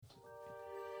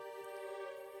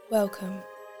Welcome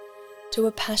to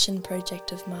a passion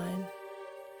project of mine,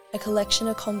 a collection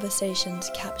of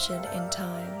conversations captured in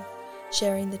time,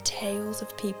 sharing the tales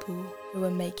of people who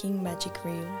are making magic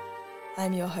real.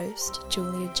 I'm your host,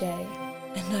 Julia J,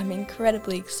 and I'm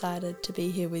incredibly excited to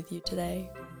be here with you today.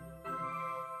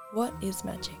 What is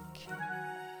magic?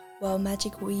 Well,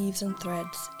 magic weaves and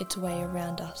threads its way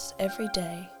around us every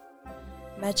day.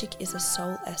 Magic is a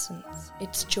soul essence,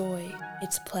 it's joy,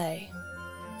 it's play.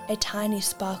 A tiny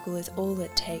sparkle is all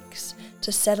it takes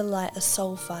to set alight a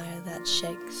soul fire that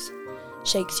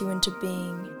shakes you into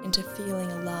being, into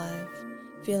feeling alive,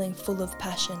 feeling full of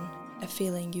passion, a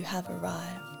feeling you have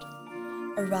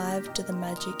arrived to the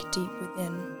magic deep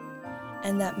within.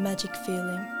 And that magic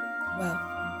feeling, well,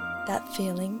 that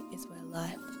feeling is where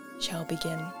life shall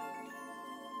begin.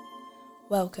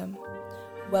 Welcome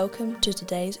to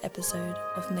today's episode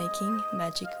of Making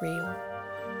Magic Real.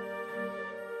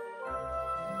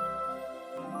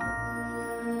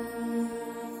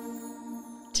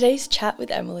 Today's chat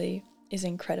with Emily is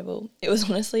incredible. It was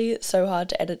honestly so hard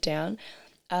to edit down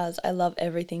as I love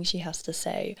everything she has to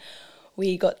say.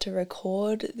 We got to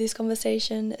record this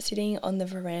conversation sitting on the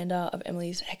veranda of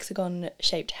Emily's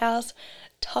hexagon-shaped house,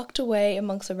 tucked away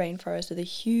amongst the rainforest with a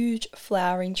huge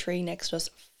flowering tree next to us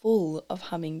full of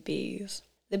humming bees.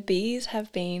 The bees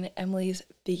have been Emily's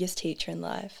biggest teacher in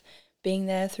life, being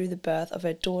there through the birth of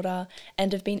her daughter,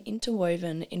 and have been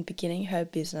interwoven in beginning her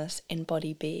business,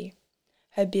 Embodybee.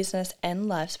 Her business and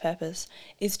life's purpose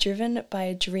is driven by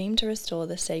a dream to restore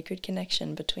the sacred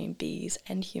connection between bees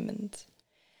and humans.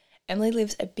 Emily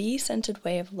lives a bee-centered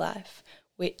way of life,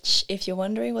 which, if you're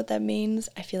wondering what that means,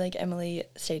 I feel like Emily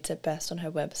states it best on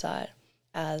her website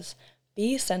as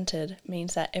bee-centered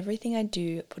means that everything I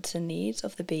do puts the needs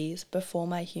of the bees before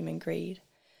my human greed.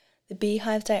 The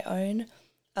beehives I own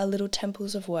are little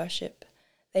temples of worship.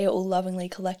 They are all lovingly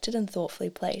collected and thoughtfully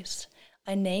placed.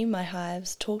 I name my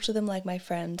hives, talk to them like my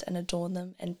friends, and adorn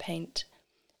them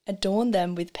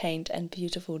with paint and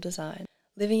beautiful design.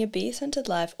 Living a bee-centered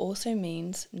life also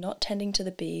means not tending to the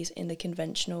bees in the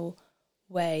conventional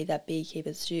way that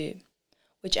beekeepers do,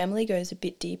 which Emily goes a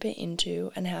bit deeper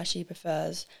into and how she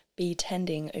prefers bee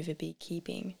tending over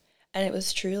beekeeping. And it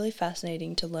was truly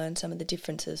fascinating to learn some of the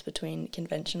differences between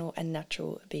conventional and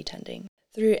natural bee tending.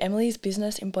 Through Emily's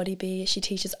business Embodybee, she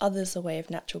teaches others the way of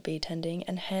natural bee tending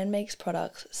and hand makes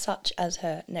products such as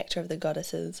her Nectar of the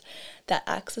Goddesses that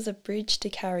acts as a bridge to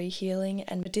carry healing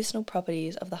and medicinal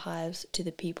properties of the hives to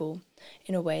the people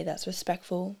in a way that's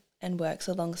respectful and works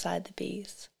alongside the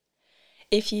bees.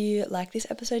 If you like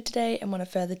this episode today and want a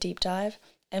further deep dive,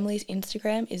 Emily's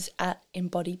Instagram is at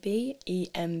Embodybee,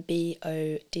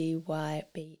 EMBODYBEE.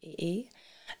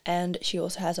 And she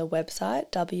also has a website,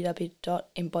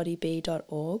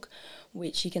 www.embodybee.org,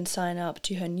 which you can sign up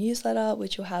to her newsletter,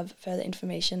 which will have further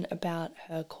information about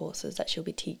her courses that she'll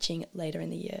be teaching later in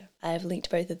the year. I have linked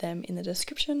both of them in the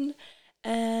description,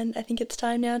 and I think it's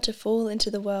time now to fall into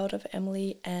the world of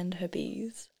Emily and her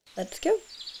bees. Let's go!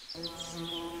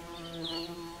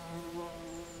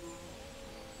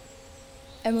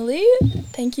 Emily,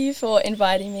 thank you for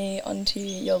inviting me onto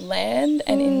your land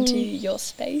and into your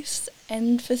space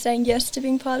and for saying yes to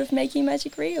being part of Making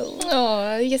Magic Real.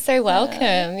 Oh, you're so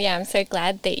welcome. Yeah, I'm so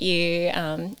glad that you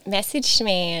messaged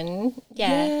me and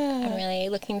I'm really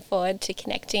looking forward to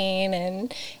connecting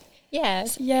and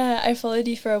Yeah, I followed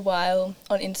you for a while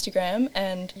on Instagram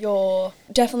and you're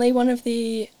definitely one of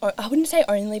the, I wouldn't say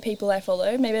only people I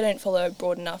follow, maybe I don't follow a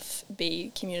broad enough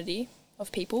bee community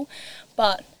of people,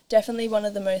 but definitely one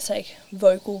of the most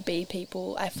vocal bee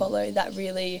people I follow that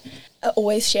really are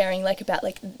always sharing about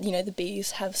the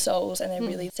bees have souls and they're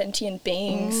really sentient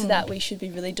beings that we should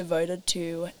be really devoted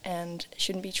to and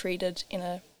shouldn't be treated in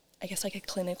a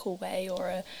clinical way or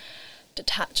a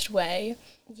detached way.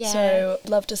 Yeah. So I'd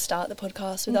love to start the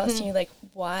podcast with asking you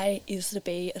why is the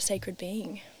bee a sacred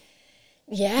being?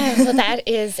 Yeah, well that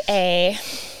is a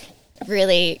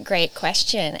really great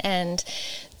question, and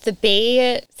the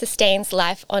bee sustains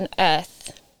life on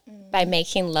earth by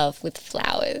making love with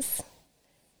flowers.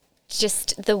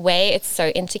 Just the way it's so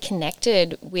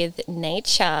interconnected with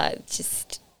nature,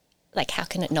 just how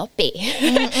can it not be?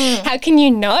 How can you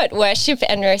not worship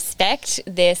and respect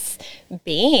this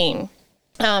being?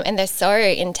 And they're so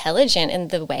intelligent in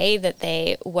the way that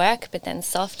they work, but then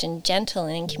soft and gentle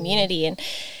and in community. And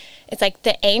it's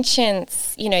the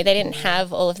ancients, they didn't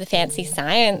have all of the fancy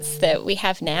science that we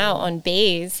have now on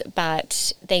bees,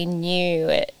 but they knew,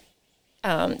 they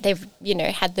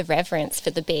had the reverence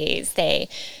for the bees. They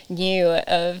knew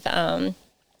of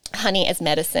honey as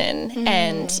medicine.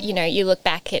 And, you look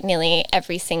back at nearly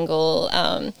every single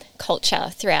culture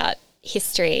throughout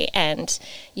history and,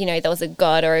 you know, there was a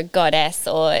god or a goddess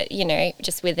or, you know,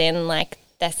 just within like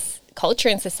this culture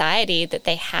and society that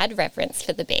they had reverence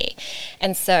for the bee.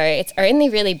 And so it's only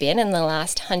really been in the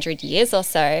last 100 years or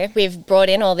so we've brought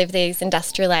in all of these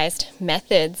industrialized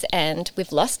methods and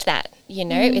we've lost that, you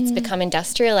know. It's become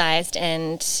industrialized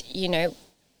and, you know,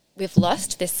 we've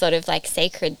lost this sort of like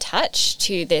sacred touch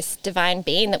to this divine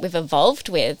being that we've evolved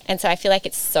with. And so I feel like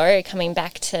it's so coming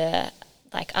back to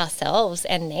like ourselves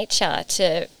and nature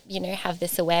to, you know, have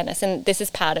this awareness. And this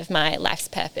is part of my life's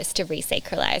purpose, to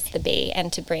resacralize the bee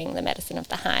and to bring the medicine of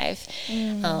the hive,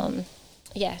 to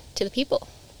the people.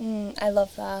 I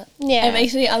love that. Yeah. It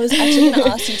makes me, I was actually going to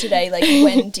ask you today, like,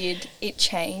 when did it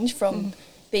change from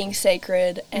being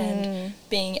sacred and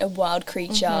being a wild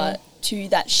creature to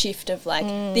that shift of like,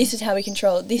 this is how we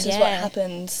control it, this is what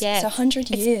happens. Yeah. So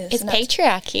 100 years. It's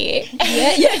patriarchy.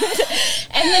 Yeah.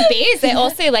 And the bees, they're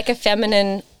also like a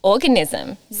feminine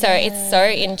organism. So it's so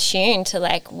in tune to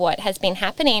like what has been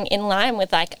happening in line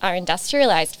with like our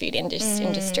industrialized food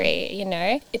industry, you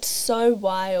know? It's so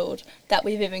wild that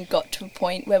we've even got to a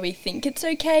point where we think it's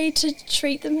okay to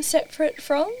treat them separate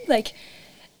from, like,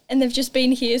 and they've just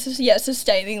been here,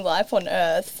 sustaining life on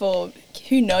Earth for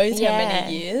who knows how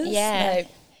many years. Yeah. Like,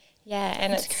 yeah,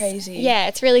 and it's crazy. Yeah,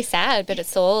 it's really sad, but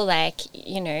it's all like,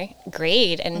 you know,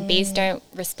 greed, and bees don't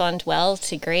respond well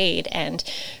to greed. And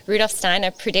Rudolf Steiner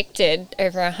predicted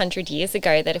over 100 years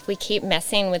ago that if we keep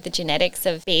messing with the genetics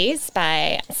of bees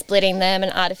by splitting them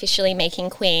and artificially making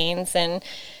queens and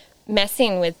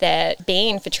messing with their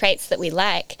being for traits that we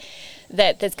like,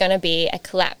 that there's going to be a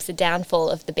collapse, a downfall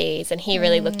of the bees. And he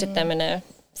really looked at them in a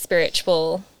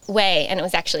spiritual way, and it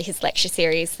was actually his lecture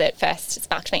series that first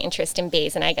sparked my interest in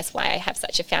bees, and I guess why I have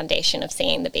such a foundation of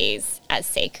seeing the bees as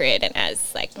sacred and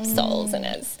as like souls and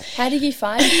as... How did you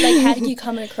find, like, how did you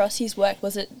come across his work?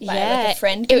 Was it like a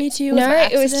friend gave it to you? No,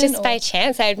 it was just by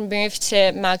chance. I had moved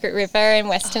to Margaret River in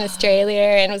Western Australia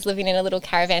and was living in a little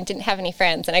caravan, didn't have any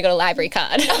friends, and I got a library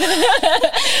card.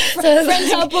 So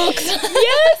friends are books.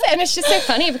 Yes, and it's just so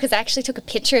funny because I actually took a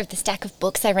picture of the stack of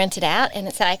books I rented out, and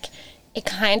it's like, it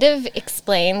kind of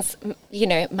explains, you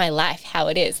know, my life, how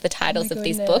it is, the titles of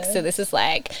these books. So this is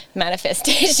like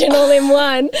manifestation all in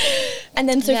one. And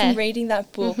then so from reading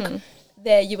that book,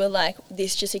 there you were like,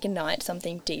 this just ignites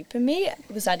something deep in me.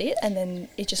 Was that it? And then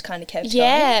it just kind of kept going?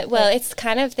 Yeah, well, it's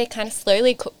kind of, they kind of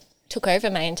slowly took over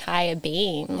my entire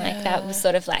being. Like that was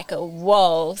sort of like a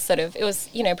whoa, sort of, it was,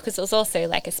 you know, because it was also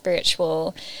like a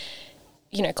spiritual,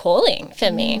 you know, calling for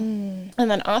me.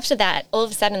 And then after that, all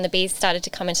of a sudden the bees started to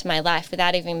come into my life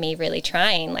without even me really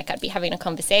trying. Like I'd be having a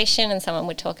conversation and someone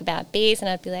would talk about bees and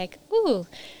I'd be like, ooh,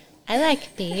 I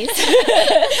like bees.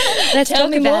 Let's Tell talk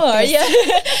me about more. this.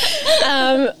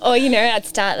 Yeah. Or, you know, I'd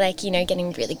start like, you know,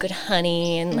 getting really good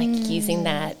honey and like using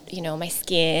that, you know, on my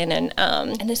skin.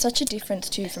 And there's such a difference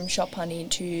too from shop honey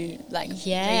to like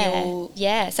real.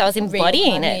 Yeah. So I was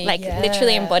embodying honey, it, like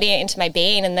literally embodying it into my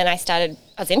being. And then I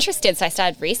was interested, so I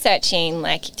started reaching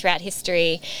like throughout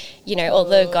history, you know, all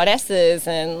the goddesses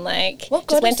and like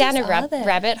just went down a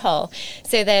rabbit hole.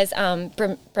 So there's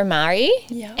Brahmari,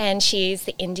 and she's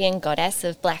the Indian goddess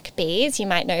of black bees. You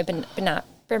might know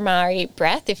Brahmari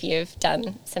breath if you've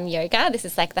done some yoga. This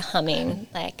is like the humming,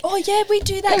 like... Oh, yeah, we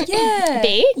do that, yeah.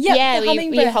 Bee? Yep, yeah, the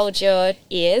humming you breath. hold your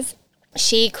ears.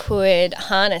 She could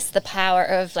harness the power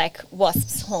of like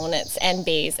wasps, hornets and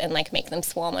bees and like make them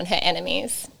swarm on her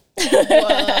enemies.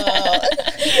 Whoa.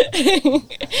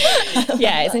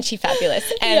 Yeah, isn't she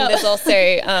fabulous? And there's also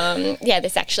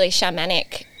this actually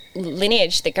shamanic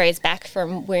lineage that goes back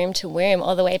from womb to womb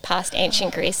all the way past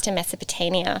ancient Greece to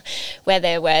Mesopotamia, where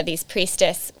there were these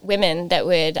priestess women that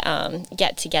would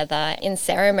get together in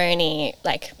ceremony,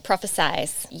 like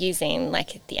prophesize using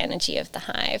like the energy of the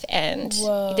hive. And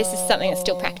this is something that's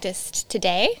still practiced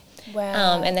today.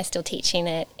 Wow. And they're still teaching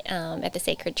it at the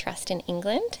Sacred Trust in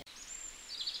England.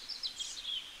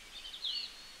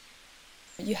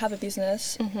 You have a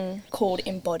business called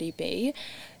Embodybee.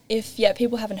 If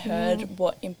people haven't heard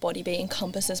what Embodybee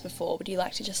encompasses before, would you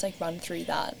like to just like run through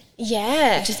that?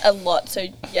 Yeah. Which is a lot, so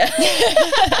yeah.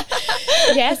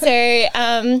 Yeah, so...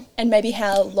 and maybe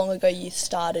how long ago you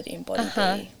started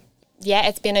Embodybee. Yeah,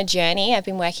 it's been a journey. I've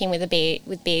been working with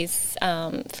bees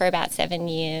for about 7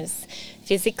 years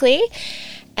physically.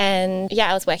 And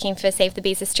I was working for Save the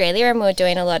Bees Australia, and we were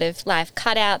doing a lot of live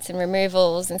cutouts and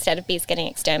removals. Instead of bees getting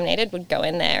exterminated, we'd go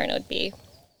in there and it would be...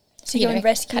 So you would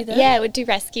rescue them? Yeah, we'd do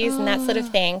rescues and that sort of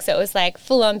thing. So it was like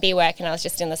full-on bee work, and I was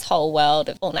just in this whole world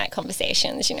of all-night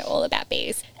conversations, you know, all about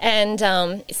bees. And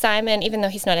Simon, even though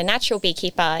he's not a natural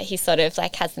beekeeper, he sort of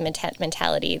like has the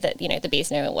mentality that, you know, the bees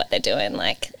know what they're doing,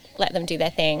 like let them do their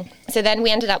thing. So then we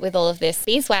ended up with all of this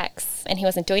beeswax, and he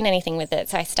wasn't doing anything with it.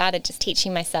 So I started just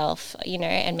teaching myself, you know,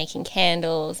 and making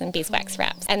candles and beeswax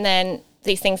wraps. And then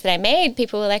these things that I made,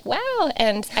 people were like, wow.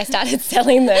 And I started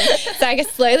selling them. So I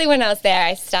guess slowly when I was there,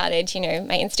 I started, you know,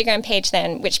 my Instagram page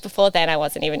then, which before then I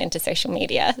wasn't even into social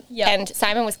media. Yep. And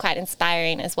Simon was quite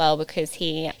inspiring as well, because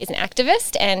he is an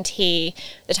activist, and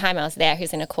the time I was there, he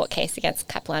was in a court case against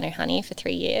Capilano Honey for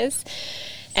 3 years.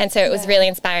 And so it was really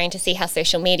inspiring to see how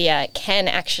social media can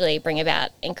actually bring about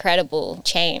incredible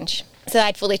change. So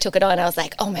I fully took it on. I was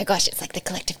like, oh my gosh, it's like the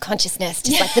collective consciousness,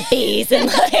 just like the bees, and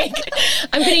like,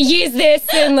 I'm going to use this,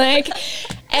 and like,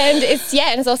 and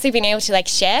it's also being able to like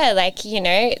share, like, you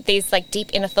know, these like deep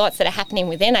inner thoughts that are happening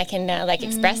within. I can now like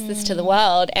express this to the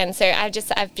world. And so I've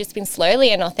just been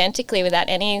slowly and authentically, without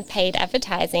any paid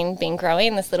advertising, been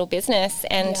growing this little business.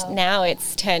 And now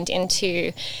it's turned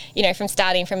into, you know, from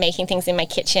making things in my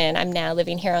kitchen, I'm now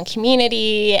living here on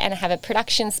community, and I have a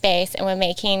production space, and we're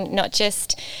making not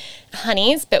just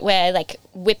honeys, but we're like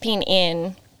whipping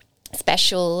in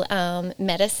special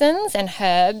medicines and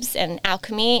herbs and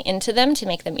alchemy into them to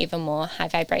make them even more high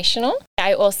vibrational.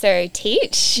 I also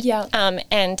teach,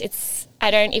 and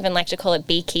I don't even like to call it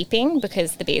beekeeping,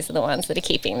 because the bees are the ones that are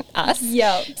keeping us.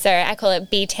 Yeah. So I call it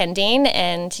bee tending,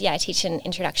 and I teach an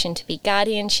introduction to bee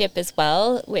guardianship as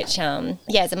well, which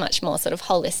is a much more sort of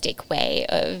holistic way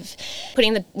of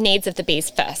putting the needs of the bees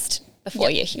first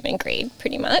before your human greed,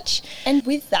 pretty much. And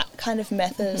with that kind of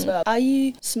method as well, are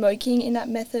you smoking in that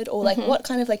method, or like what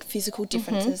kind of like physical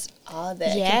differences are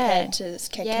there compared to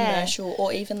commercial,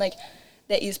 or even like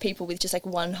there is people with just like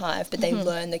one hive, but they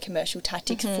learn the commercial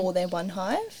tactics for their one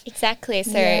hive? Exactly.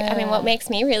 So, I mean, what makes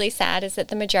me really sad is that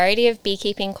the majority of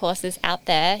beekeeping courses out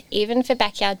there, even for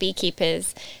backyard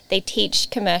beekeepers, they teach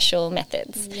commercial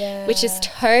methods, which is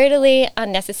totally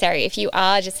unnecessary. If you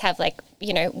just have like,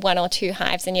 you know, 1 or 2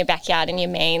 hives in your backyard, and your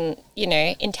main, you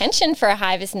know, intention for a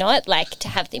hive is not like to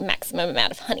have the maximum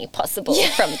amount of honey possible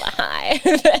from the hive.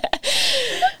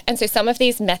 And so some of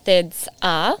these methods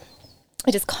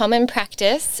it is common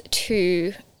practice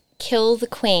to kill the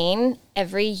queen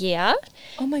every year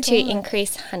to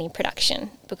increase honey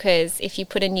production, because if you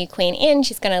put a new queen in,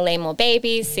 she's going to lay more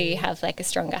babies, so you have like a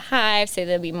stronger hive, so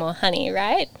there'll be more honey,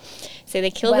 right? So they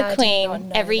kill the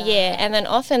queen every year, and then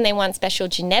often they want special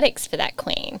genetics for that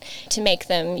queen to make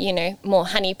them, you know, more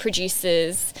honey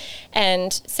producers.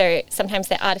 And so sometimes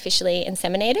they're artificially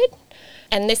inseminated.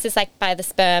 And this is like by the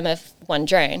sperm of one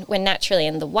drone, when naturally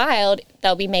in the wild,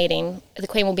 the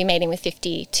queen will be mating with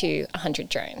 50 to 100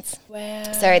 drones.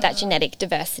 Wow. So that genetic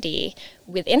diversity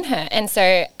within her. And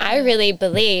so I really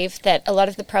believe that a lot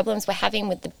of the problems we're having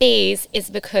with the bees is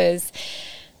because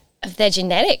of their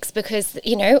genetics, because,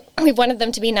 you know, we wanted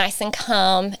them to be nice and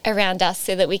calm around us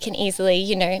so that we can easily,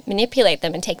 you know, manipulate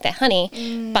them and take their honey.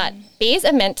 But bees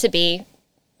are meant to be,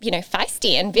 you know,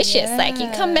 feisty and vicious. Like, you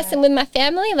come messing with my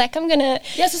family, like, I'm gonna...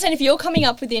 Yeah, so saying, if you're coming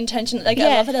up with the intention, like,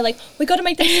 I love how they're like, we got to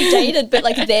make them sedated, but,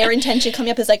 like, their intention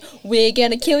coming up is like, we're going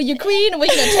to kill your queen, and we're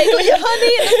going to take all your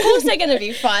honey, and of course they're going to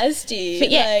be feisty. But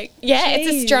it's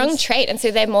a strong trait, and so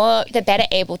they're better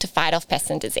able to fight off pest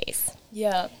and disease.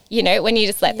 Yeah. You know, when you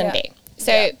just let them be.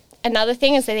 So... Another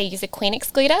thing is that they use a queen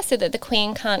excluder, so that the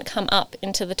queen can't come up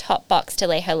into the top box to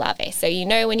lay her larvae. So you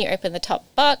know when you open the top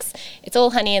box, it's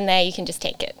all honey in there, you can just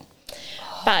take it.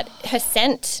 But her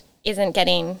scent isn't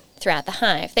getting throughout the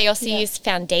hive. They also use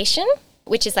foundation,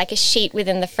 which is like a sheet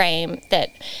within the frame that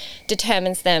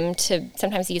determines them to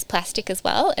sometimes use plastic as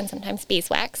well, and sometimes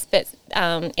beeswax, but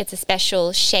it's a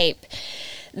special shape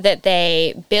that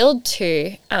they build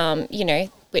to, you know,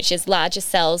 which is larger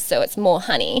cells, so it's more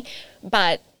honey.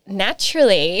 But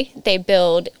naturally, they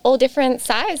build all different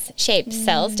size shaped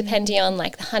cells depending on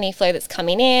like the honey flow that's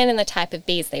coming in and the type of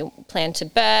bees they plan to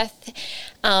birth.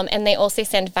 And they also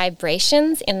send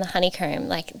vibrations in the honeycomb.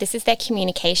 Like, this is their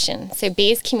communication. So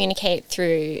bees communicate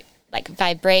through like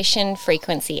vibration,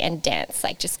 frequency, and dance.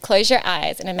 Like, just close your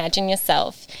eyes and imagine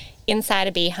yourself inside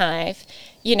a beehive.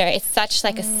 You know, it's such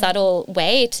like a subtle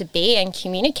way to be and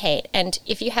communicate. And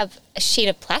if you have a sheet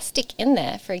of plastic in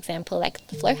there, for example, like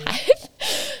the flow hive,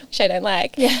 which I don't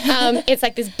like, it's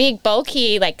like this big,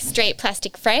 bulky, like straight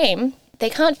plastic frame. They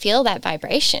can't feel that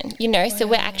vibration, you know, so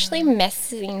we're actually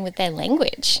messing with their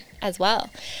language. as well.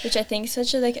 Which I think is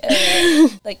such a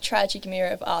like tragic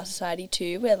mirror of our society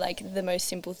too, where like the most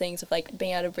simple things of like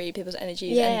being able to read people's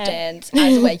energies and dance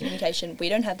as a way of communication, we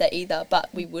don't have that either, but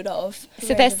we would have.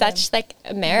 So there's such like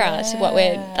a mirror to what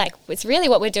we're like, it's really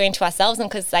what we're doing to ourselves, and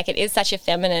because like it is such a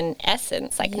feminine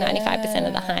essence, like 95%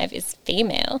 of the hive is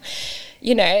female,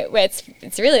 you know, where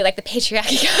it's really like the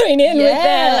patriarchy going in with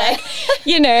their like,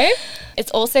 you know. It's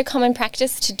also common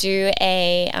practice to do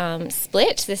a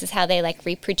split. This is how they like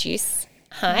reproduce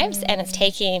hives, and it's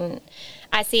taking,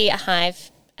 I see a hive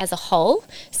as a whole.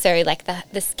 So like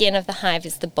the skin of the hive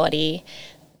is the body,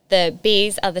 the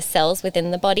bees are the cells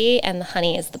within the body, and the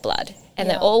honey is the blood. And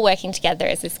they're all working together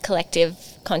as this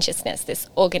collective consciousness, this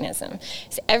organism.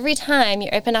 So every time you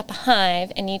open up a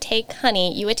hive and you take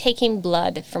honey, you are taking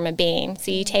blood from a being.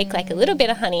 So you take like a little bit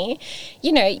of honey,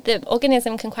 you know, the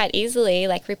organism can quite easily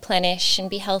like replenish and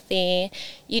be healthy.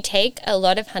 You take a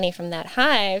lot of honey from that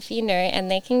hive, you know, and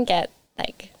they can get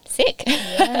like sick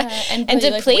and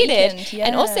depleted. Like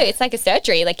and also it's like a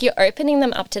surgery, like you're opening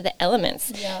them up to the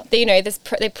elements. You know,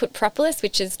 they put propolis,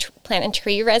 which is plant and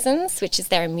tree resins, which is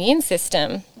their immune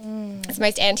system. It's the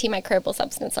most antimicrobial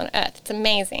substance on earth. It's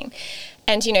amazing.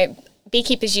 And you know,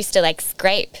 beekeepers used to like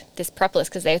scrape this propolis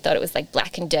because they thought it was like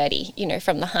black and dirty, you know,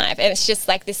 from the hive. And it's just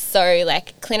like this so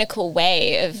like clinical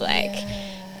way of like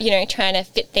you know, trying to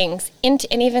fit things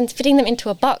into, and even fitting them into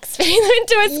a box, fitting them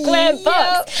into a square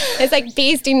box. It's like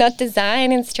bees do not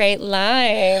design in straight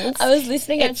lines. I was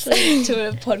listening actually to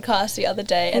a podcast the other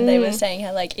day, and they were saying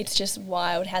how like it's just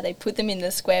wild how they put them in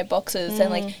the square boxes,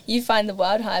 and like you find the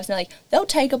wild hives and like they'll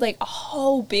take up like a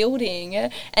whole building,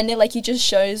 and they're like, it just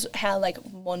shows how like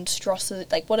monstrous,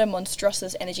 like what a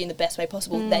monstrous energy in the best way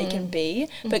possible they can be.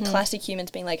 But classic humans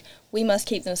being like, we must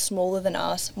keep them smaller than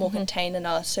us, more contained than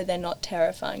us, so they're not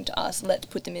terrifying to us. Let's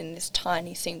put them in this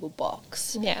tiny single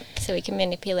box. Yeah, so we can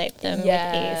manipulate them with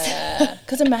ease.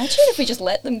 Because imagine if we just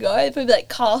let them go, it would be like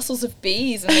castles of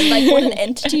bees, and like what an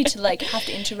entity to like have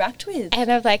to interact with. And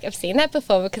I've seen that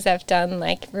before because I've done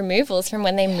like removals from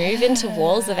when they move into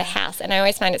walls of a house, and I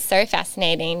always find it so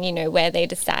fascinating, you know, where they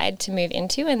decide to move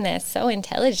into, and they're so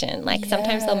intelligent. Like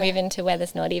sometimes they'll move into where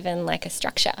there's not even like a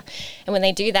structure, and when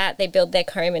they do that, they build their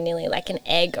comb in nearly like an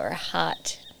egg or a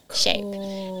heart shape.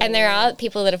 And there are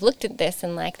people that have looked at this,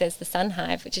 and like there's the sun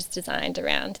hive, which is designed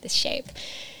around this shape.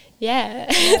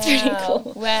 It's pretty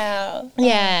cool.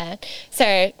 Yeah. So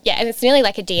and it's nearly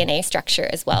like a DNA structure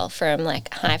as well, from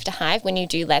like hive to hive. When you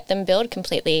do let them build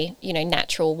completely, you know,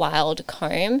 natural wild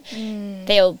comb,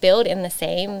 they'll build in the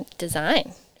same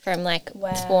design from like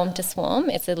swarm to swarm.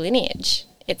 It's a lineage,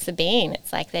 it's a being,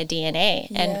 it's like their DNA,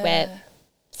 and we're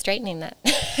straightening that.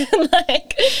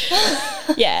 Like,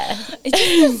 it's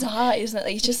just bizarre, isn't it?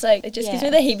 Like, it's just like, it just gives me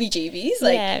the heebie-jeebies.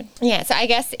 Like, so I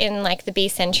guess in like the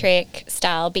bee-centric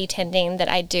style bee tending that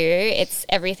I do, it's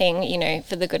everything, you know,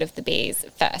 for the good of the bees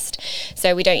first.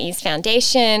 So we don't use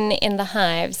foundation in the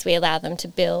hives. We allow them to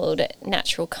build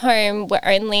natural comb. We're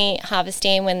only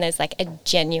harvesting when there's like a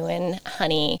genuine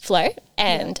honey flow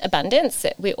and abundance.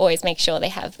 We always make sure they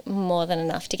have more than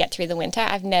enough to get through the winter.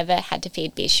 I've never had to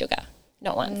feed bees sugar.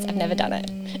 Not once. I've never done it.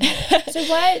 So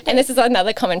why? And this is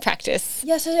another common practice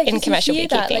in commercial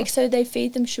beekeeping. That? Like, so they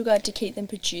feed them sugar to keep them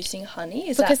producing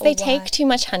honey? Because they take too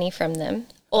much honey from them,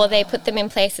 or they put them in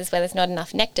places where there's not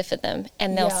enough nectar for them,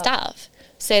 and they'll starve.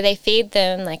 So they feed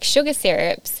them like sugar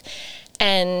syrups,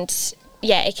 and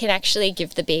it can actually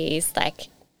give the bees like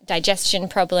digestion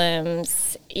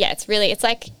problems. It's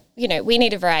like, you know, we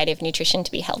need a variety of nutrition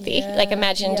to be healthy. Like,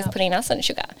 imagine just putting us on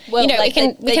sugar. Well, you know, like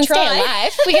we can stay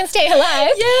alive. We can stay alive.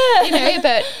 You know,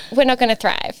 but we're not going to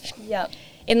thrive.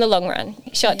 In the long run.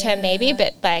 Short term maybe,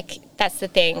 but like that's the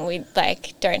thing. We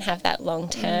like don't have that long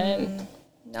term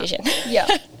vision.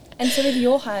 And so with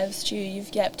your hives, you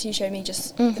showed me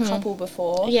just a couple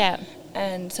before.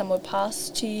 And some were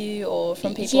passed to you or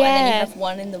from people, and then you have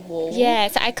one in the wall.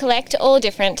 So I collect all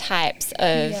different types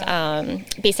of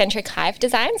bee-centric hive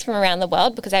designs from around the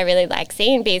world, because I really like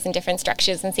seeing bees in different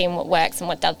structures and seeing what works and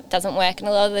what doesn't work. And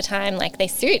a lot of the time, like, they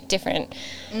suit different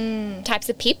types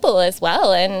of people as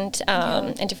well, and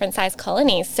different size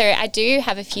colonies. So I do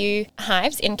have a few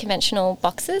hives in conventional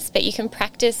boxes, but you can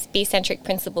practice bee-centric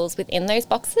principles within those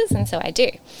boxes, and so I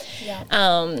do.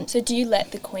 So do you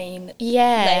let the queen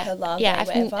lay her larvae?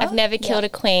 I've never killed a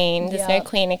queen. There's no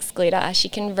queen excluder. She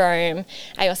can roam.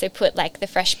 I also put like the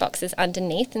fresh boxes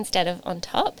underneath instead of on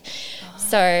top,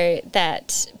 so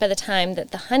that by the time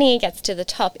that the honey gets to the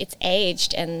top, it's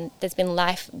aged and there's been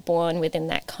life born within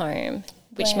that comb,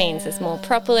 which means there's more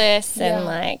propolis and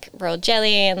like royal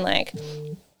jelly and like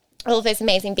all of those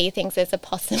amazing bee things. There's a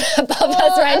possum above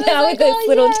us right now with its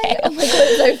little tail. Oh my God,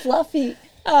 it's so fluffy.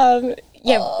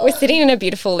 Yeah, we're sitting in a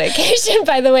beautiful location,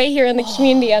 by the way, here in the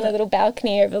community on a little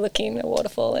balcony overlooking a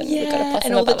waterfall, and we've got a possum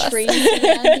and all the above us. trees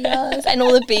surrounding us, and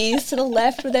all the bees to the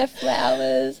left with their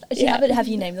flowers. Have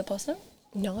you named the possum?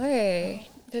 No.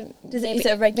 Is it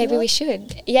a regular? Maybe we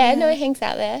should. Yeah, no, it hangs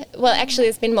out there. Well, actually,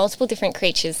 there's been multiple different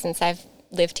creatures since I've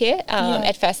lived here.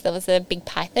 At first, there was a big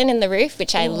python in the roof,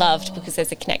 which I loved because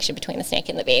there's a connection between the snake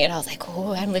and the bee. And I was like,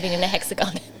 oh, I'm living in a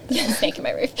hexagon. There's a snake in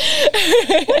my roof.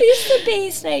 What is the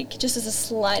bee snake? Just as a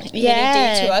slight mini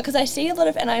detour, because I see a lot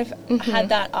of, and I've had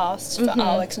that asked for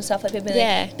artworks and stuff, like people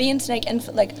like, bee and snake, and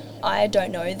like I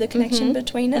don't know the connection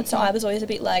between it, so I was always a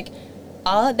bit like,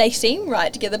 they seem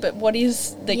right together, but what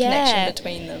is the connection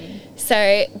between them?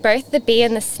 So both the bee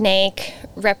and the snake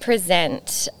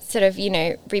represent sort of,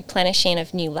 replenishing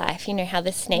of new life. You know how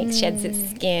the snake sheds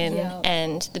its skin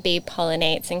and the bee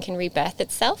pollinates and can rebirth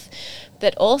itself,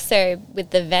 but also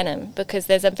with the venom, because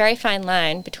there's a very fine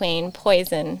line between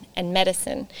poison and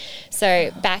medicine.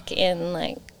 So back in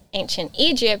like ancient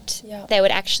Egypt, they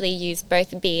would actually use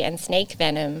both bee and snake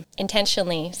venom,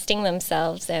 intentionally sting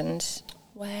themselves and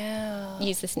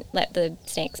let the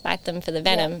snakes bite them for the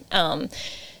venom,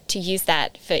 to use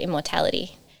that for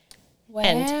immortality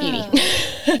and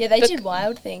beauty. They did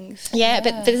wild things.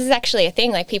 But this is actually a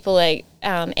thing. Like, people are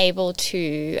able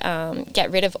to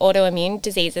get rid of autoimmune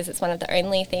diseases. It's one of the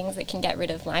only things that can get rid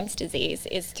of Lyme's disease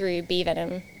is through bee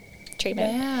venom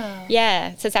treatment. Wow.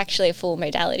 Yeah, so it's actually a full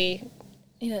modality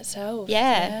in itself.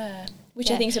 Which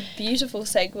I think is a beautiful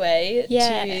segue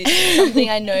to something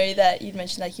I know that you'd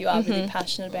mentioned, like, you are really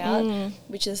passionate about,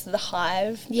 which is the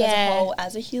hive as a whole,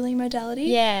 as a healing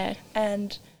modality.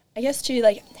 And I guess too,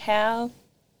 like, how,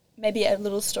 maybe a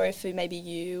little story for maybe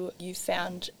you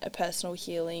found a personal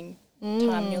healing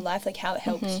time in your life, like how it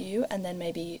helped you, and then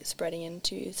maybe spreading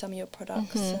into some of your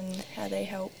products and how they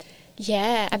help.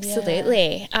 Yeah,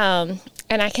 absolutely. And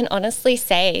I can honestly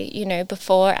say,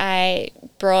 before I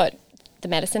brought the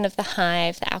medicine of the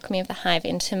hive, the alchemy of the hive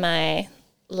into my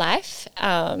life,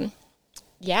 I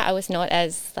was not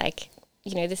as, like,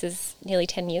 this is nearly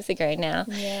 10 years ago now.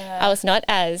 I was not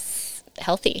as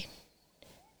healthy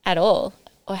at all,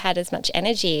 or had as much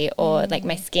energy, or like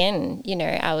my skin,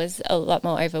 I was a lot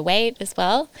more overweight as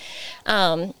well.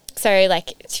 So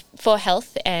like for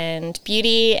health and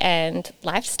beauty and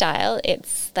lifestyle,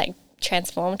 it's like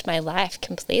transformed my life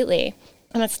completely.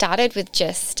 And it started with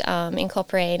just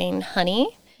incorporating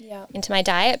honey into my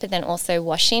diet, but then also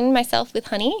washing myself with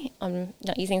honey. I'm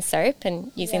not using soap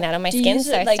and using that on my skin,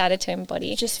 so I started to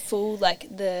embody. Just full,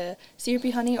 like, the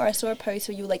syrupy honey, or I saw a post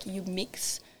where you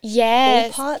mix all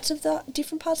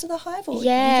different parts of the hive? Or so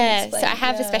I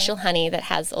have a special honey that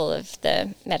has all of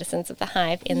the medicines of the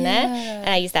hive in there, and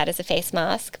I use that as a face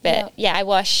mask. But I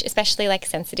wash, especially like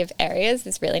sensitive areas,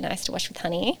 it's really nice to wash with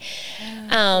honey.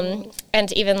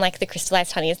 And even like the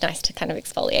crystallized honey is nice to kind of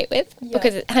exfoliate with,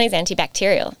 because honey's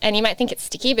antibacterial, and you might think it's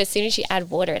sticky, but as soon as you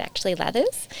add water, it actually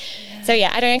lathers. So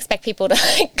I don't expect people to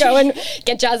like go and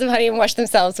get jars of honey and wash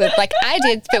themselves with, like I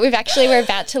did. But we're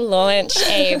about to launch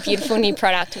a beautiful new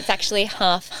product. It's actually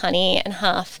half honey and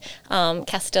half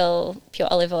Castile, pure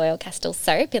olive oil, Castile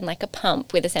soap in like a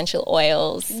pump with essential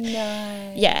oils.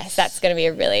 Nice. Yes, that's going to be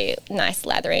a really nice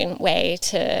lathering way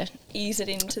to ease it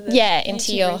into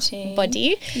your routine.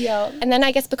 Body. Yeah. And then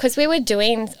I guess because we were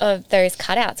doing those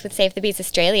cutouts with Save the Bees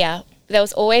Australia, there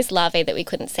was always larvae that we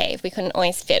couldn't save. We couldn't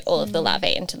always fit all of the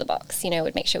larvae into the box.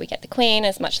 We'd make sure we get the queen,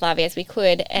 as much larvae as we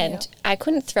could, and I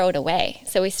couldn't throw it away.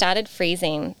 So we started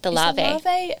freezing the larvae. Is the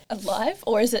larvae alive,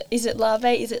 or is it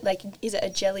larvae? Is it a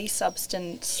jelly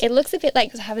substance? It looks a bit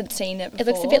like, 'cause I haven't seen it before.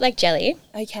 It looks a bit like jelly.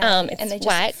 Okay. It's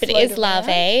white, but it is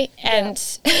larvae, and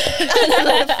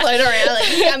float around.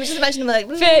 Like, I'm just imagining them like.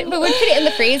 But we'd put it in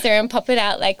the freezer and pop it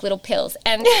out like little pills.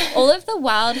 And all of the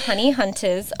wild honey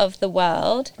hunters of the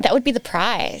world, that would be the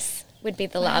prize, would be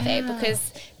the larvae,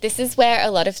 because this is where a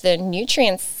lot of the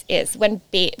nutrients is. When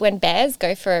bears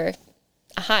go for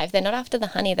a hive, they're not after the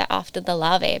honey, they're after the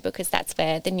larvae, because that's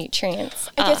where the nutrients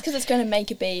are. I guess because it's going to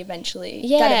make a bee eventually.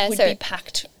 Yeah, that it would be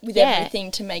packed with everything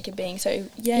to make a being. So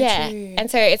true. And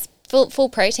so it's full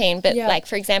protein, but like,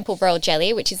 for example, royal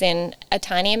jelly, which is in a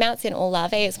tiny amounts in all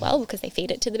larvae as well, because they feed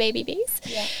it to the baby bees.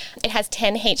 It has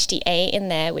 10 HDA in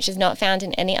there, which is not found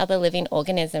in any other living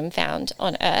organism found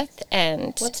on Earth.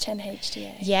 And what's 10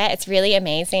 HDA? It's really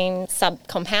amazing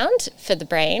sub-compound for the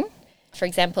brain. For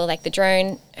example, like the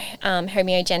drone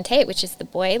homeogentate, which is the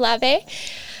boy larvae,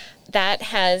 that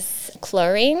has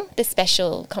chlorine, the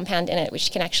special compound in it,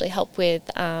 which can actually help with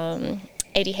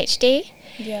ADHD.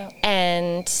 Yeah.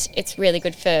 And it's really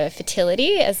good for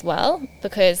fertility as well,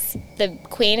 because the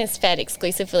queen is fed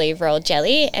exclusively royal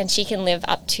jelly and she can live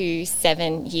up to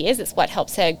 7 years. It's what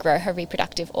helps her grow her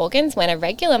reproductive organs, when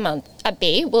a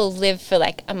bee will live for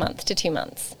like a month to 2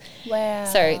 months. Wow.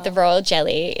 So the royal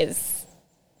jelly is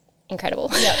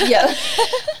incredible. Yeah.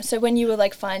 So when you were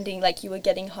like finding, like you were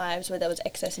getting hives where there was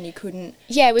excess and you couldn't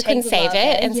we couldn't the save larvae.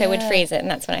 it, and so we'd freeze it, and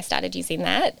that's when I started using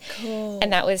that. Cool.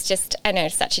 And that was just, I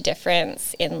noticed such a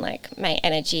difference in like my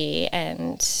energy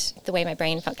and the way my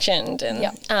brain functioned. And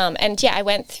I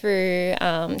went through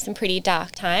some pretty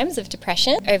dark times of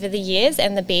depression over the years,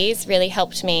 and the bees really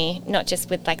helped me, not just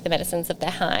with like the medicines of their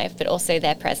hive, but also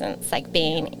their presence, like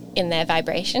being in their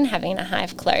vibration. Having a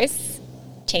hive close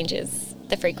changes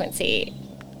the frequency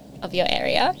of your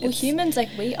area. Well, humans, like,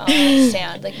 we are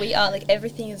sound. Like, we are, like,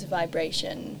 everything is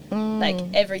vibration. Like,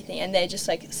 everything. And they're just,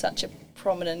 like, such a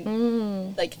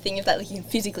prominent, like, thing of that. Like, you can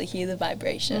physically hear the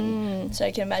vibration. So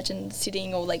I can imagine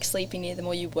sitting or, like, sleeping near them,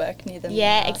 or you work near them.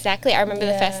 Yeah, exactly. I remember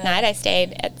the first night I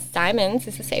stayed at Simon's,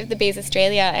 this is Save the Bees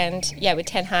Australia, and, with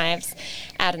 10 hives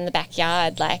out in the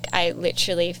backyard, like, I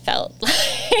literally felt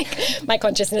like my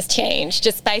consciousness changed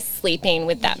just by sleeping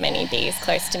with that many bees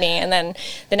close to me. And then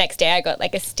the next day I got,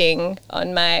 like, a sting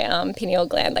on my pineal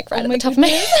gland, like, right at the top of my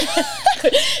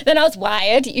head. Then I was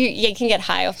wired. You can get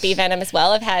high off bee venom as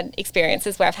well. I've had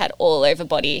experiences where I've had all over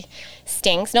body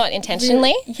stings, not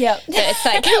intentionally. Yeah. But it's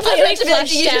like completely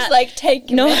flushed you out. just like take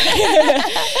No.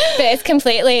 But it's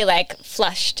completely like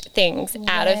flushed things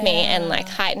out of me and like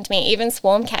heightened me. Even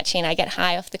swarm catching, I get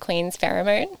high off the queen's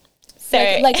pheromone. So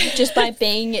like just by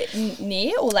being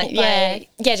near, or like by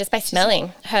just by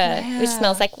smelling her, which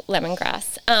smells like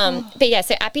lemongrass. But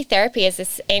so apitherapy is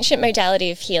this ancient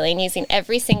modality of healing using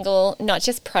every single, not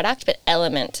just product, but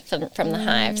element from the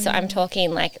hive. So I'm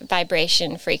talking like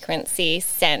vibration, frequency,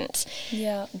 scent,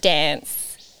 dance.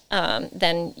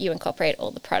 Then you incorporate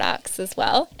all the products as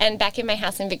well. And back in my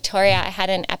house in Victoria, I had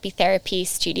an apitherapy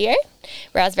studio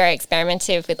where I was very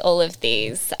experimentative with all of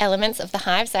these elements of the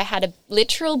hive. So I had a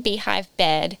literal beehive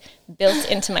bed built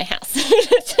into my house.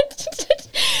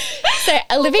 So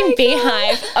a living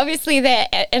beehive, obviously their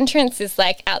entrance is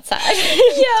like outside.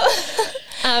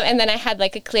 And then I had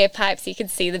like a clear pipe so you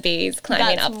could see the bees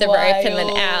climbing up the rope and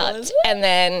then out. And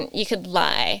then you could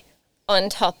lie on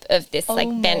top of this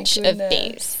like bench of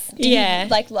bees. Do you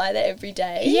like lie there every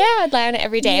day? Yeah, I'd lie on it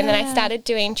every day. And then I started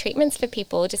doing treatments for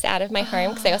people just out of my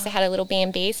home, because I also had a little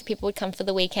B&B, so people would come for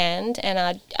the weekend. And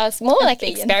I was more like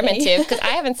experimentative, because I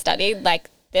haven't studied like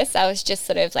this. I was just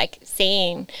sort of like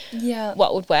seeing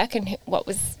what would work and what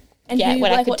was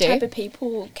what I could do. What type of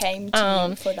people came to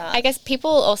you for that? I guess people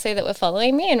also that were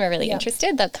following me and were really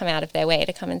interested, they'd come out of their way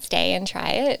to come and stay and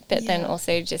try it. But then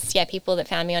also just, people that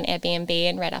found me on Airbnb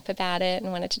and read up about it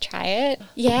and wanted to try it.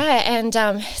 Yeah, and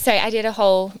so I did a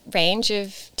whole range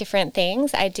of different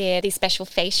things. I did these special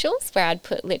facials where I'd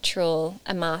put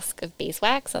a mask of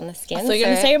beeswax on the skin. So you're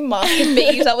going to say a mask of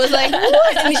bees. I was like,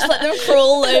 what? And you just let them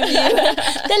crawl over you.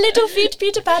 Their little feet,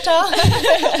 Peter Patter.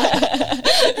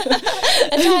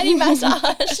 A tiny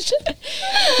massage. But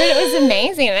it was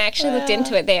amazing. And I actually looked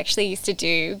into it. They actually used to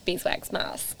do beeswax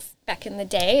masks back in the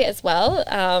day as well.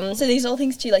 So these are all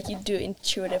things you do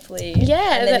intuitively.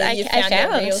 Yeah, and that then I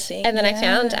found. Real thing. And then I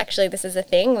found actually this is a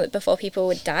thing that before people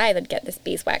would die, they'd get this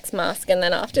beeswax mask, and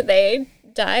then after they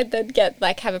died, they'd get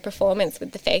have a performance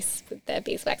with the face with their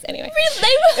beeswax. Anyway, really?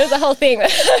 It was a whole thing.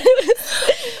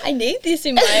 I need this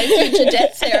in my future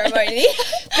death ceremony.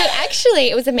 But actually,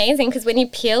 it was amazing, because when you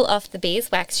peel off the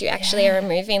beeswax, you actually are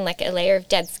removing like a layer of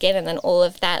dead skin, and then all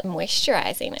of that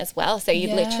moisturizing as well. So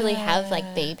you'd literally have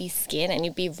like baby skin, and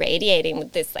you'd be radiating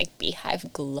with this like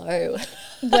beehive glow.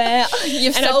 Wow,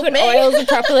 you've and sold I'd put me. oils of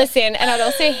propolis in, and I'd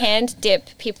also hand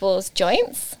dip people's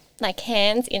joints, like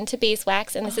hands into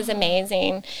beeswax, and this is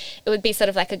amazing. It would be sort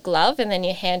of like a glove, and then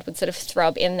your hand would sort of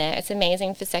throb in there. It's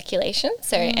amazing for circulation.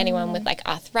 So anyone with like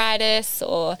arthritis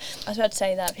or... I was about to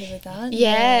say that, people with that.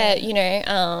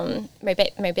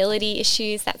 Mobility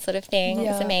issues, that sort of thing.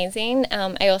 It's amazing.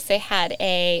 I also had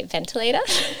a ventilator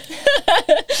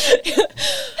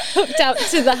hooked up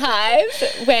to the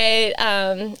hive where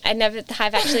the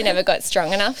hive actually never got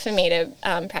strong enough for me to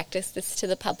practice this to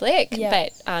the public.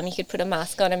 But you could put a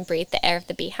mask on and breathe the air of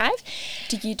the beehive.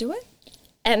 Did you do it?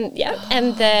 And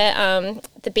and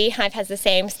the beehive has the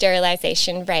same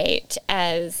sterilization rate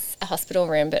as a hospital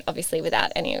room, but obviously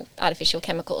without any artificial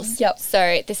chemicals. Yep.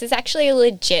 So this is actually a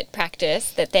legit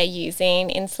practice that they're using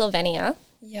in Slovenia.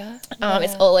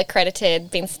 It's all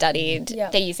accredited, been studied.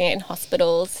 They're using it in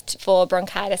hospitals for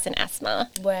bronchitis and asthma.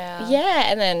 Wow. Yeah,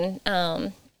 and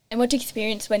then And what do you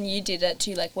experience when you did it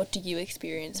too? Like, what do you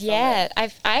experience from Yeah,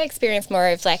 it? I experience more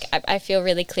of like, I feel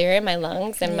really clear in my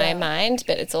lungs and my mind,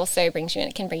 but it's also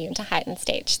it can bring you into heightened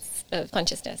states of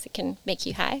consciousness. It can make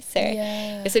you high. So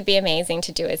this would be amazing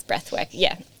to do as breath work.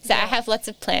 Yeah. So I have lots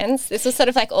of plans. This was sort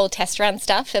of like all test run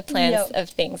stuff for plans of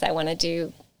things I want to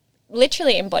do,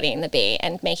 literally embodying the bee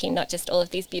and making not just all of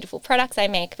these beautiful products I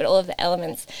make, but all of the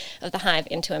elements of the hive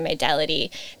into a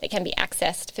modality that can be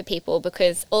accessed for people,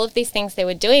 because all of these things they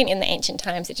were doing in the ancient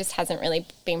times, it just hasn't really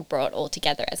been brought all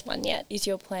together as one yet. Is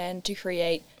your plan to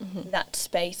create that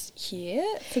space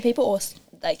here for people, or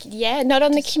like... Yeah, not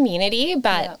on the community,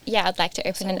 but I'd like to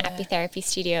open an apitherapy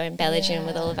studio in Belgium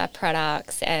with all of our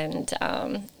products and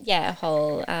a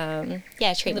whole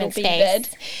treatment space. Bed.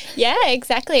 Yeah,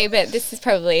 exactly. But this is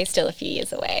probably still a few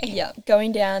years away. Yeah,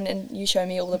 going down and you show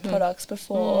me all the products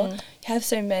before. You have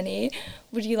so many.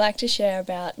 Would you like to share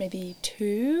about maybe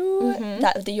two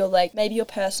that you're like, maybe your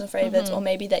personal favourites, or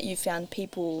maybe that you found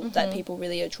people that people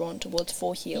really are drawn towards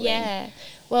for healing? Yeah,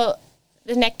 well,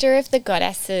 the nectar of the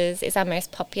goddesses is our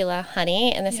most popular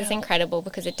honey, and this is incredible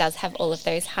because it does have all of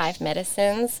those hive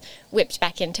medicines whipped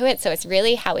back into it. So it's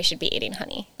really how we should be eating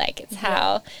honey. Like, it's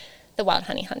how the wild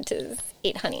honey hunters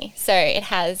eat honey. So it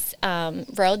has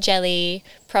royal jelly,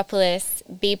 propolis,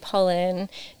 bee pollen,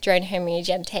 drone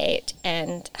homogentate,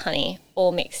 and honey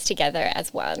all mixed together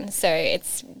as one. So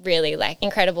it's really like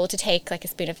incredible to take like a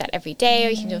spoon of that every day, or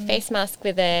you can do a face mask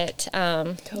with it,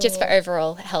 just for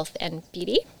overall health and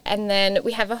beauty. And then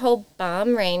we have a whole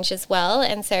balm range as well.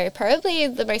 And so probably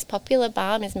the most popular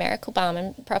balm is Miracle Balm,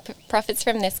 and profits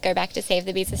from this go back to Save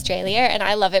the Bees Australia. And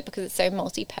I love it because it's so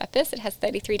multi-purpose. It has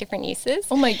 33 different uses.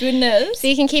 Oh my goodness. So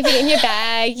you can keep it in your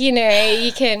bag,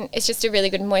 it's just a really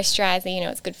good moisturizer.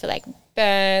 It's good for like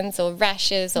burns or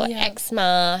rashes or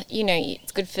eczema.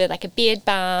 It's good for like a beard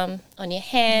balm on your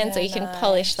hands, or you can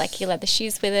polish like your leather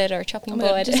shoes with it, or a chopping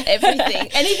board. Just everything.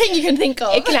 Anything you can think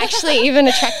of. It can actually even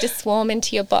attract a swarm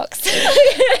into your box. Can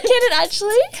it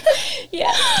actually?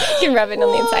 Yeah. You can rub it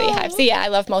on the inside of your hive. So I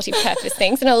love multi-purpose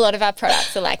things, and a lot of our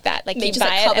products are like that. Like, Me you just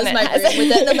buy like, it and covers it my has room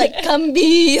with it, and I'm like, come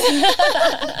bees.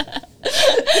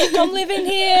 Come live in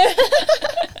here.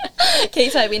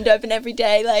 Keeps my window open every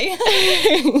day, like.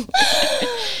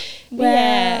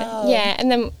 Wow. Yeah,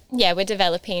 and then we're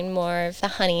developing more of the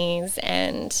honeys,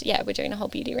 and we're doing a whole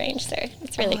beauty range, so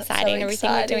it's really exciting. So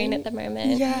everything we're doing at the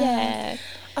moment. Yeah.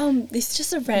 This is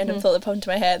just a random thought that popped into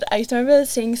my head. I just remember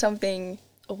seeing something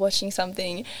or watching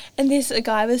something, and a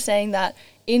guy was saying that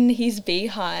in his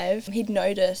beehive, he'd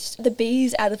noticed the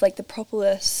bees, out of like the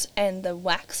propolis and the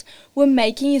wax, were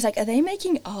making, he's like, are they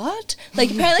making art?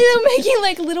 Like, apparently they were making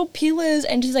like little pillars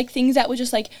and just like things that were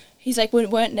just like, he's like,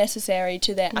 weren't necessary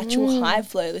to their actual hive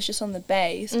flow. It was just on the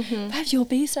base. But have your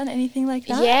bees done anything like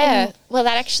that? Yeah. Well,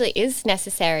 that actually is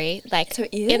necessary. Like, so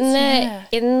it is?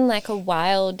 In like a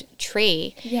wild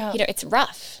tree, it's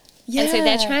rough. Yeah. And so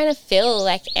they're trying to fill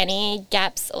like any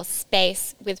gaps or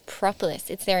space with propolis.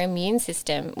 It's their immune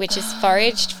system, which is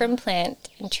foraged from plant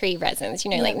and tree resins,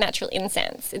 like natural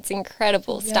incense. It's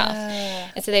incredible stuff.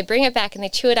 And so they bring it back and they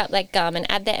chew it up like gum and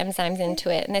add their enzymes into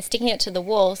it, and they're sticking it to the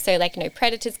wall so like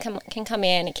predators can come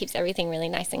in. It keeps everything really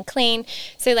nice and clean.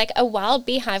 So like a wild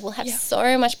beehive will have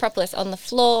so much propolis on the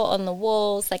floor, on the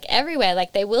walls, like everywhere.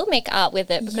 Like they will make art with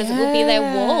it because it will be their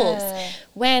walls.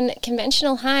 When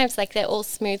conventional hives, like they're all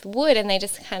smooth wood, and they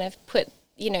just kind of put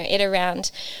it around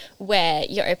where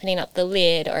you're opening up the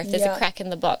lid, or if there's a crack in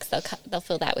the box, they'll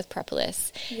fill that with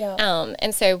propolis.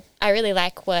 And so I really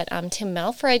like what Tim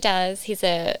Malfoy does. He's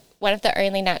one of the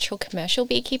only natural commercial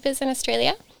beekeepers in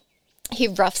Australia. He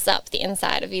roughs up the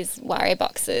inside of his wire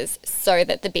boxes so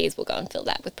that the bees will go and fill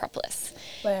that with propolis.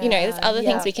 Wow. There's other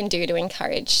things we can do to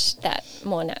encourage that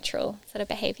more natural sort of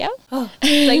behaviour. Oh,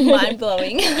 it's like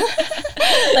mind-blowing.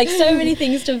 Like so many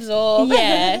things to absorb.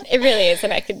 Yeah, it really is,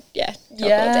 and I could, talk all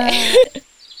day.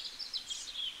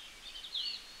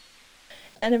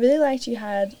 And I really liked you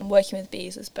had working with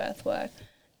bees as birth work,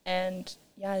 and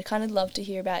I kind of love to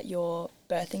hear about your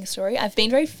birthing story. I've been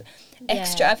very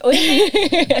extra. I've always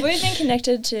been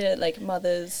connected to like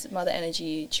mother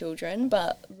energy children,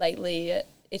 but lately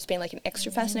it's been like an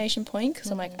extra fascination point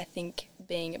because I'm like, I think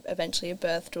being eventually a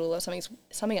birth doula or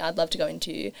something I'd love to go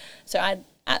into. So I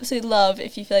absolutely love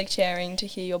if you feel like sharing to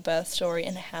hear your birth story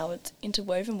and how it's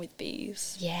interwoven with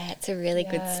bees. Yeah, it's a really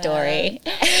good story.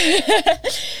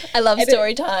 I love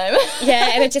story time.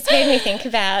 Yeah, and it just made me think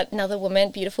about another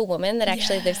woman, beautiful woman that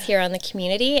actually lives here on the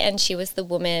community, and she was the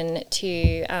woman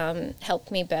to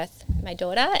help me birth my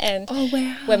daughter. And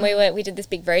when we did this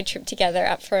big road trip together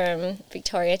up from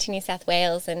Victoria to New South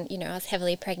Wales, and you know, I was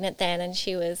heavily pregnant then, and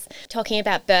she was talking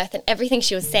about birth, and everything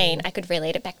she was saying I could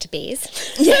relate it back to bees.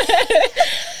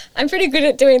 I'm pretty good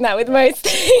at doing that with most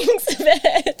things.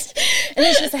 And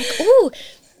then she was like, ooh.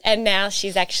 And now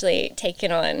she's actually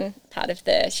taken on part of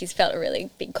she's felt a really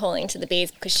big calling to the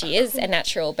bees because she is a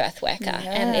natural birth worker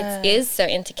and it is so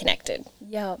interconnected.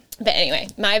 Yeah. But anyway,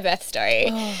 my birth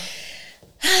story.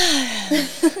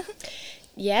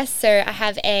 Yes, so I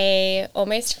have a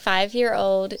almost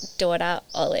 5-year-old daughter,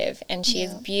 Olive, and she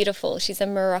is beautiful. She's a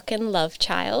Moroccan love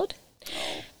child.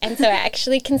 And so I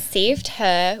actually conceived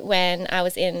her when I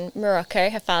was in Morocco.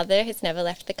 Her father has never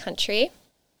left the country.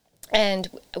 And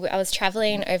I was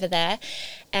traveling over there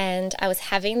and I was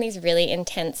having these really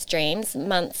intense dreams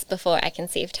months before I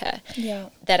conceived her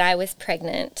that I was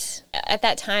pregnant. At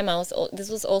that time, this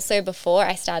was also before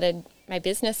I started my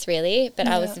business really, but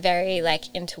I was very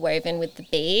like interwoven with the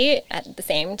bee at the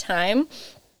same time.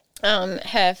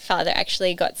 Her father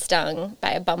actually got stung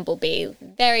by a bumblebee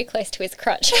very close to his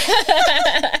crotch.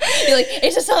 You're like,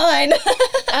 it's a sign.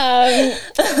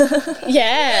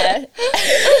 Yeah.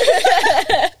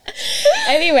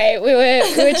 Anyway, we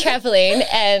were traveling,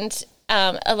 and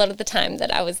a lot of the time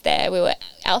that I was there, we were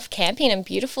elf camping in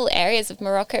beautiful areas of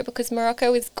Morocco because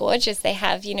Morocco is gorgeous. They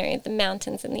have, you know, the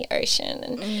mountains and the ocean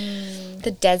and the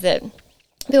desert.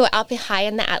 We were up high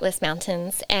in the Atlas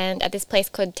Mountains and at this place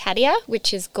called Tadia,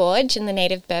 which is gorge in the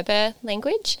native Berber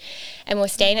language. And we're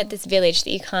staying at this village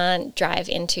that you can't drive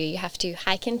into. You have to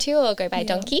hike into or go by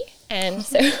donkey. And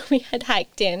so we had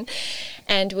hiked in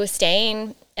and we're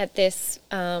staying at this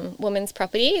woman's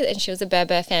property, and she was a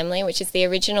Berber family, which is the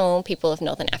original people of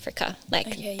Northern Africa.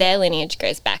 Like their lineage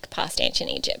goes back past ancient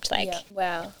Egypt. Like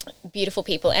beautiful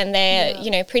people. And they're,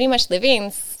 you know, pretty much living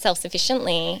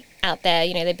self-sufficiently out there.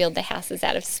 You know, they build their houses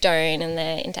out of stone and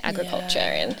they're into agriculture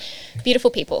and beautiful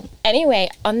people. Anyway,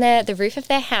 on the roof of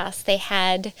their house, they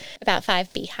had about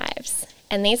 5 beehives.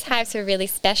 And these hives were really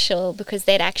special because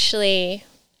they'd actually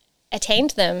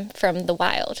attained them from the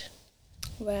wild.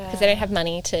 Because they don't have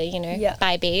money to, you know,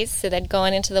 buy bees. So they'd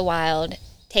gone into the wild,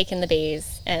 taken the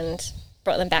bees and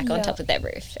brought them back on top of their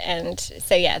roof. And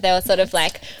so, they were sort of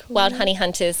like wild honey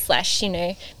hunters / you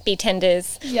know, bee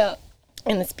tenders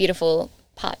in this beautiful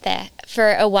part there.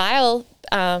 For a while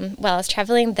I was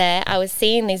traveling there, I was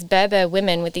seeing these Berber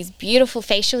women with these beautiful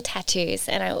facial tattoos,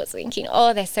 and I was thinking,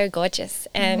 oh, they're so gorgeous.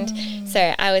 And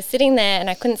so I was sitting there and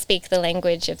I couldn't speak the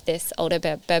language of this older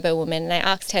Berber woman, and I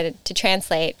asked her to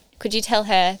translate. Could you tell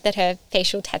her that her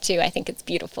facial tattoo, I think it's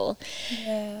beautiful?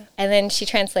 Yeah. And then she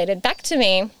translated back to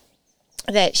me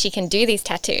that she can do these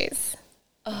tattoos.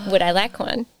 Would I like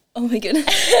one? Oh my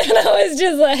goodness. And I was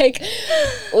just like,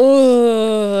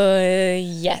 ooh,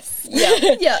 yes.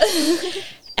 Yeah.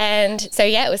 And so,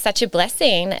 it was such a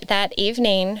blessing. That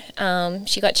evening,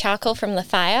 she got charcoal from the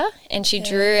fire and she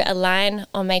drew a line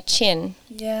on my chin,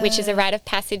 which is a rite of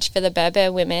passage for the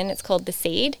Berber women. It's called the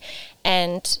seed.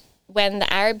 And when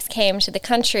the Arabs came to the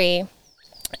country,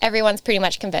 everyone's pretty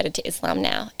much converted to Islam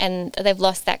now, and they've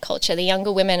lost that culture. The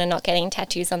younger women are not getting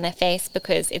tattoos on their face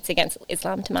because it's against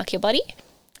Islam to mark your body.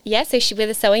 Yeah, so she, with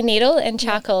a sewing needle and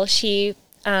charcoal, she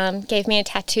gave me a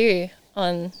tattoo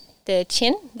on the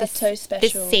chin. That's so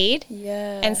special. This seed.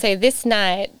 Yeah. And so this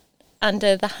night,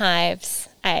 under the hives,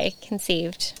 I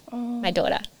conceived my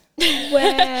daughter.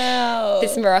 Wow.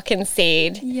 This Moroccan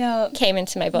seed came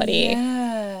into my body.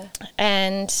 Yeah.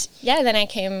 And then I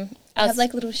came. I have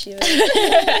like little shivers.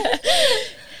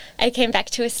 I came back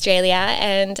to Australia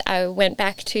and I went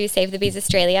back to Save the Bees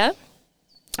Australia.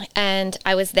 And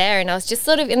I was there and I was just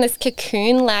sort of in this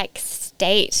cocoon-like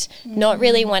state, not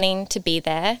really wanting to be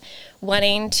there,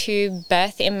 wanting to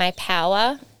birth in my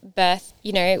power,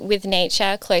 you know, with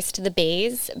nature, close to the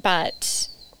bees, but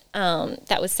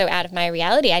that was so out of my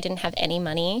reality. I didn't have any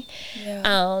money.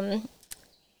 Yeah.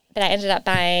 But I ended up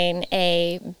buying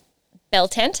a bell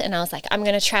tent and I was like, I'm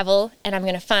going to travel and I'm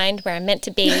going to find where I'm meant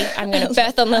to be. I'm going to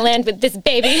birth on the land with this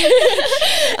baby.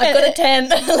 I've got a tent.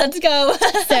 Let's go.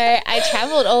 So I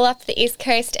traveled all up the East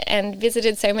Coast and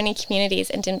visited so many communities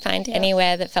and didn't find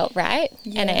anywhere that felt right.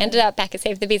 Yeah. And I ended up back at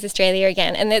Save the Bees Australia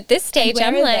again. And at this stage,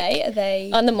 I'm like, Are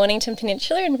they? On the Mornington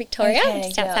Peninsula in Victoria,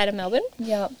 just outside of Melbourne.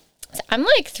 Yeah. So I'm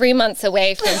like 3 months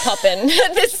away from popping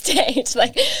at this stage,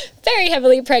 like very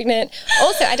heavily pregnant.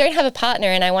 Also, I don't have a partner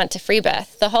and I want to free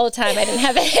birth. The whole time I didn't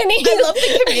have any. I love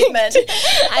the commitment.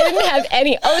 I didn't have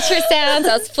any ultrasounds.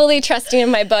 I was fully trusting in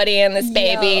my body and this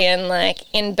baby and like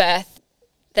in birth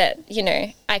that, you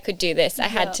know, I could do this. I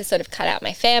had to sort of cut out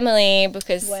my family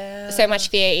because so much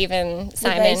fear, even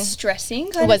Simon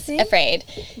stressing was afraid.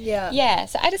 Yeah.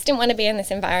 So I just didn't want to be in this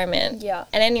environment. Yeah.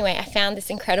 And anyway, I found this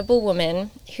incredible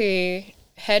woman who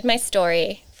heard my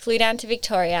story, flew down to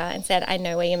Victoria and said, I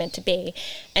know where you're meant to be,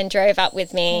 and drove up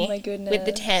with me with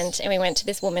the tent, and we went to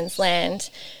this woman's land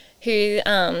who,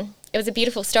 it was a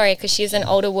beautiful story because she's an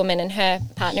older woman and her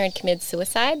partner had committed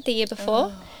suicide the year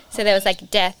before. So there was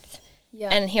like death. Yeah.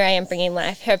 And here I am bringing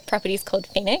life. Her property is called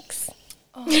Phoenix.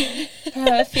 Oh,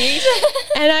 perfect.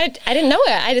 And I didn't know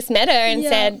her. I just met her and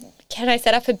said, can I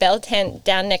set up a bell tent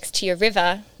down next to your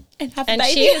river? And have a and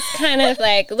baby? She just kind of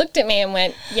like looked at me and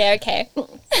went, yeah, okay.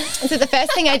 So the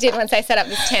first thing I did once I set up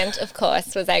this tent, of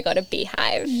course, was I got a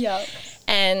beehive. Yeah.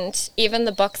 And even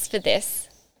the box for this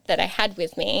that I had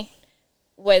with me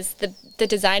was the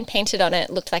design painted on it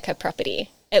looked like her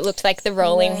property. It looked like the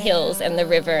rolling hills and the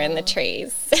river and the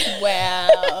trees.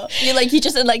 Wow. You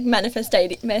just like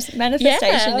manifestation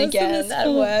again. That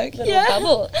work.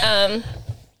 Bubble.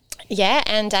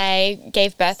 And I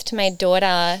gave birth to my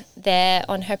daughter there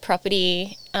on her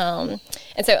property. And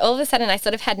so all of a sudden I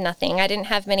sort of had nothing. I didn't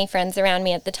have many friends around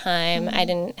me at the time. I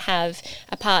didn't have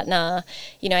a partner.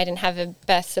 You know, I didn't have a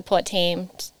birth support team.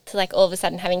 To like all of a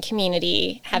sudden having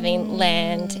community, having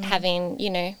land, having, you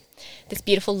know, this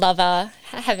beautiful lover,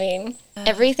 having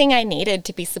everything I needed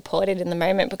to be supported in the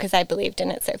moment because I believed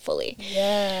in it so fully.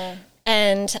 Yeah.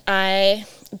 And I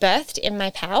birthed in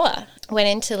my power. Went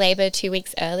into labour 2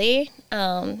 weeks early,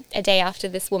 a day after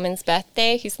this woman's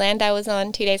birthday, whose land I was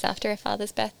on, 2 days after her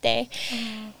father's birthday,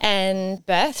 and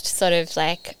birthed sort of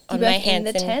like on my hands.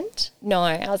 In the tent? No,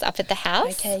 I was up at the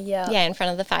house. Okay, yeah. Yeah, in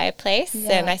front of the fireplace.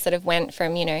 Yeah. And I sort of went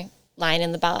from, you know, lying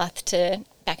in the bath to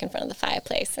back in front of the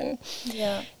fireplace and,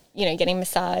 you know, getting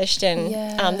massaged.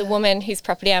 And the woman whose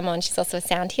property I'm on, she's also a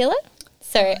sound healer.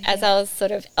 So as I was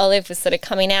sort of, Olive was sort of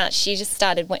coming out, she just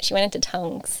started, she went into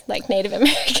tongues, like Native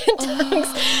American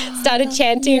tongues, started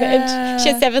chanting, and she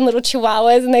had 7 little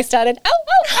chihuahuas, and they started, ow,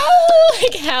 ow, ow,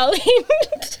 like howling.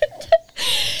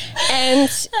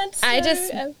 And I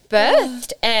just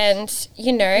birthed, and,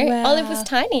 you know, Olive was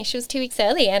tiny. She was 2 weeks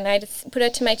early, and I just put her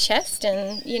to my chest,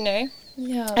 and, you know,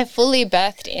 I fully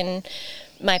birthed in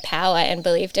my power and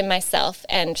believed in myself.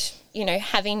 And, you know,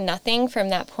 having nothing from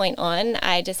that point on,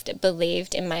 I just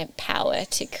believed in my power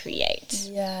to create.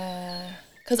 Yeah.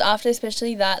 Because after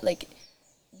especially that, like,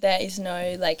 there is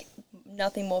no, like,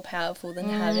 nothing more powerful than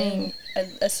having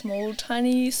a small,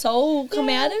 tiny soul come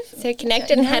out of. So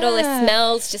connected and had all the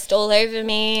smells just all over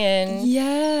me,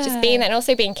 and just being, and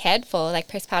also being cared for. Like,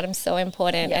 postpartum's so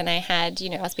important. And I had, you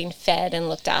know, I was being fed and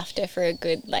looked after for a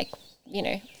good, like, you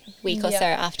know, week or so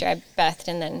after I birthed,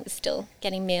 and then was still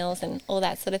getting meals and all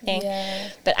that sort of thing.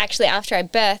 But actually after I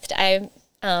birthed,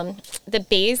 the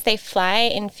bees, they fly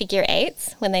in figure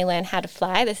 8s when they learn how to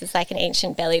fly. This is like an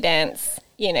ancient belly dance,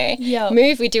 you know,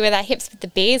 move we do with our hips, but the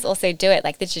bees also do it.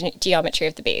 Like the geometry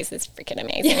of the bees is freaking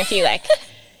amazing. If you like,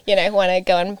 you know, want to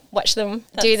go and watch them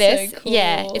do this. So cool.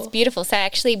 Yeah, it's beautiful. So I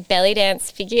actually belly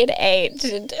dance figured 8,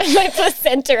 my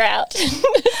placenta out.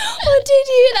 Oh, did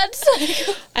you? That's so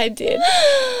cool. I did.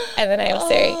 And then I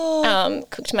also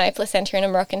cooked my placenta in a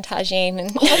Moroccan tagine.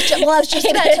 And I was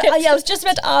just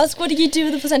about to ask, what do you do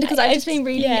with the placenta? Because I've just been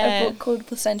reading a book called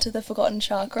Placenta, the Forgotten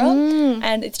Chakra,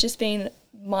 and it's just been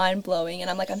mind-blowing, and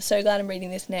I'm like, I'm so glad I'm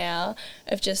reading this now,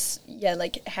 of just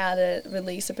like how to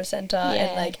release a placenta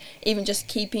and like even just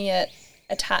keeping it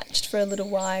attached for a little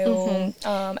while.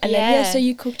 And then so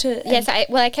you cooked it. Yes,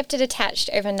 I kept it attached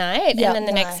overnight, and then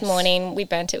the next morning we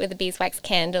burnt it with a beeswax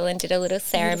candle and did a little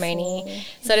ceremony. Beautiful.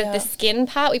 Sort of the skin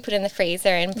part we put in the freezer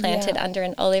and planted under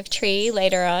an olive tree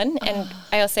later on. And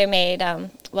I also made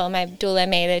my doula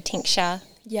made a tincture,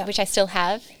 which I still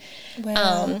have,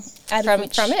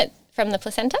 from the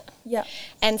placenta. Yeah.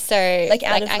 And so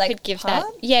I could give that.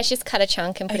 Yeah, she just cut a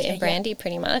chunk and put it in brandy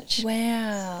pretty much.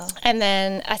 Wow. And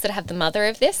then I sort of have the mother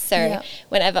of this. So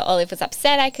whenever Olive was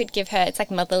upset, I could give her, it's like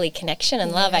motherly connection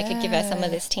and love. I could give her some of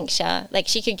this tincture. Like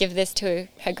she could give this to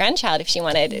her grandchild if she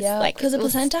wanted. It's like, because the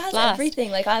placenta has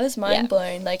everything. Like I was mind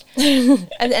blown. Like,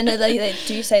 and they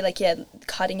do say like,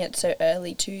 cutting it so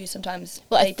early too sometimes.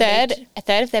 Well, a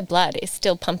third of their blood is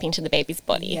still pumping to the baby's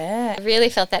body. Yeah. I really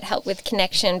felt that help with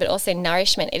connection, but also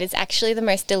nourishment. It is actually the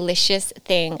most delicious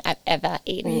thing I've ever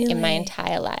eaten in my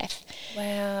entire life.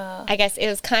 Wow. I guess it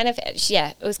was kind of,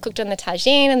 it was cooked on the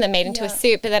tagine and then made into a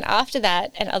soup. But then after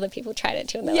that, and other people tried it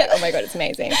too, and they're like, oh my God, it's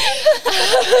amazing.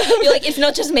 You're like, it's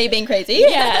not just me being crazy.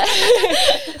 Yeah.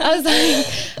 I was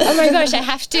like, oh my gosh, I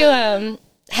have to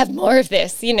have more of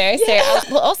this, you know? So,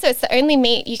 well, also, it's the only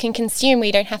meat you can consume where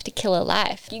you don't have to kill a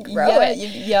life. You grow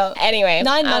it. Anyway.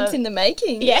 9 months in the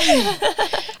making. Yeah.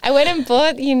 I went and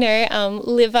bought, you know,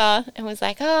 liver and was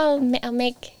like, oh, I'll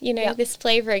make, you know, this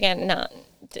flavor again. No.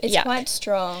 It's quite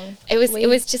strong. It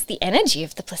was just the energy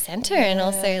of the placenta and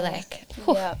also like,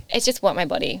 it's just what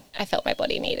I felt my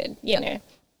body needed, you know.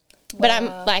 But I'm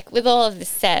like, with all of this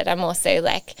said, I'm also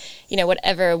like, you know,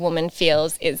 whatever a woman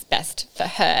feels is best for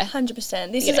her.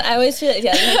 100%. This is, I always feel,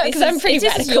 because I'm pretty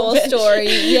radical. This is your story.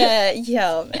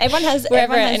 Everyone has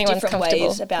different comfortable.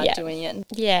 ways about doing it.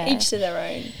 Yeah. Each to their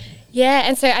own. Yeah.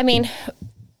 And so, I mean,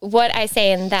 what I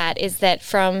say in that is that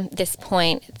from this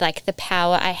point, like the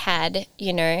power I had,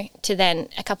 you know, to then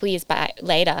a couple of years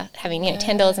later having, you know,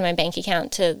 $10 in my bank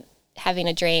account to having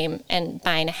a dream and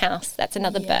buying a house, that's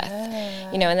another birth,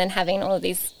 you know, and then having all of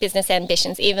these business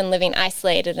ambitions, even living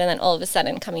isolated and then all of a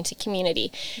sudden coming to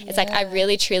community. It's like I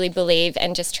really truly believe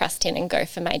and just trust in and go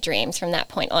for my dreams from that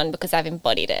point on because I've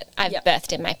embodied it. I've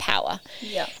birthed in my power.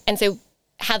 And so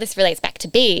how this relates back to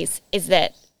bees is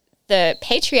that the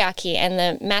patriarchy and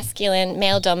the masculine,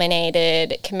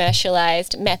 male-dominated,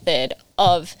 commercialized method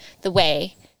of the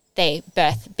way they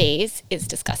birth bees is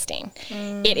disgusting.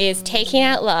 It is taking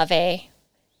out larvae,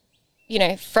 you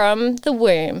know, from the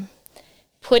womb,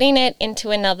 putting it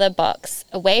into another box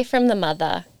away from the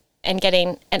mother and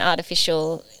getting an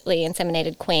artificially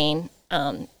inseminated queen.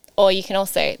 Or you can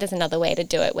also, there's another way to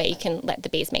do it where you can let the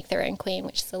bees make their own queen,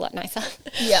 which is a lot nicer.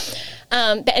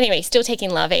 But anyway, still taking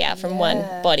larvae out from one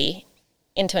body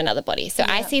into another body. So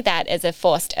I see that as a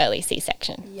forced early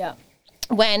C-section.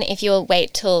 When if you'll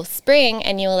wait till spring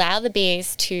and you allow the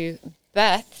bees to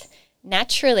birth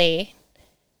naturally,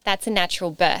 that's a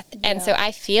natural birth. And so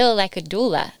I feel like a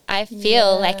doula. I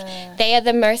feel like they are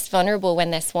the most vulnerable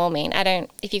when they're swarming.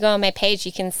 If you go on my page,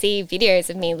 you can see videos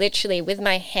of me literally with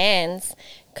my hands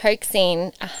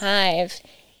coaxing a hive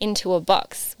into a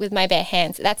box with my bare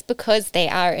hands. That's because they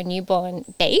are a newborn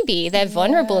baby. They're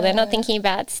vulnerable. They're not thinking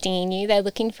about stinging you. They're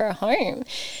looking for a home.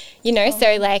 You know,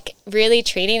 so like really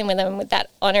treating them with that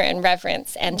honor and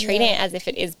reverence and treating it as if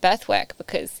it is birth work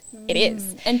because it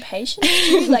is. And patience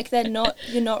too. Like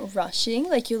you're not rushing.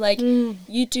 Like you're like,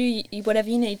 you do whatever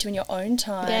you need to in your own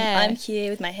time. I'm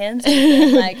here with my hands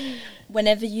open. Like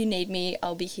whenever you need me,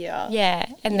 I'll be here. Yeah.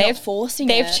 And they've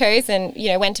chosen, you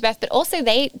know, when to birth. But also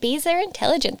bees are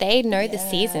intelligent. They know the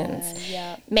seasons.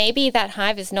 Maybe that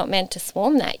hive is not meant to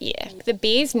swarm that year. The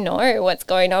bees know what's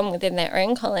going on within their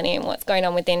own colony and what's going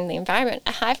on within the environment.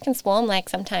 A hive can swarm like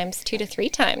sometimes 2 to 3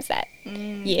 times that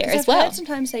year as well. I've heard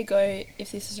sometimes they go,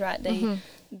 if this is right,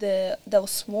 they'll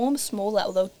swarm smaller,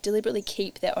 or they'll deliberately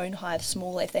keep their own hive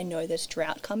smaller if they know there's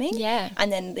drought coming.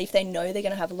 And then if they know they're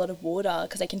going to have a lot of water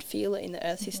because they can feel it in the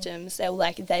earth systems,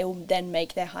 they'll then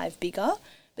make their hive bigger.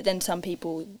 But then some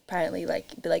people apparently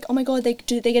be like, oh my God, they're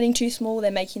getting too small, they're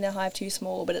making their hive too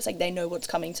small. But it's like they know what's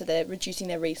coming, so they're reducing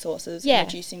their resources,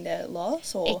 reducing their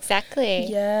loss. Exactly.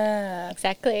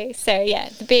 Exactly. So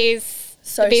the bees,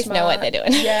 smart. Know what they're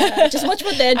doing. Just watch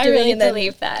what they're doing. I really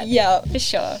believe that. Yeah, for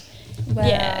sure.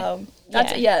 Wow.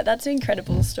 That's an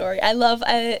incredible story.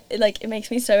 It makes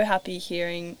me so happy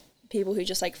hearing people who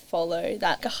just like follow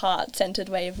that heart-centered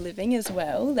way of living as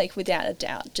well, like without a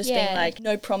doubt, just being like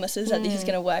no promises that this is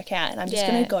going to work out and I'm just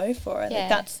going to go for it. Like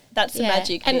that's the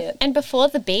magic bit. And before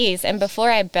the bees and before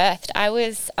I birthed, I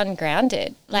was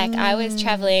ungrounded. Like I was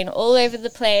traveling all over the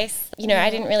place. You know, I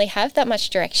didn't really have that much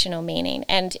direction or meaning,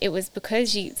 and it was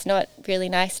because it's not really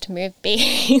nice to move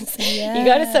bees. You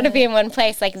got to sort of be in one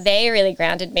place. Like they really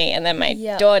grounded me, and then my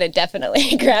daughter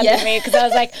definitely grounded me because I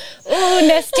was like, ooh,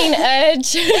 nesting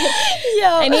urge.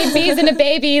 I need bees and a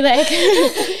baby. Like,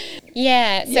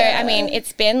 So I mean,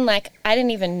 it's been like I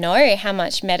didn't even know how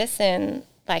much medicine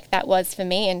like that was for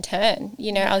me in turn.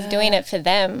 You know, I was doing it for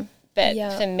them, but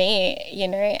for me, you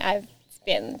know, I've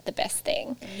been the best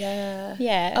thing. So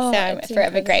I'm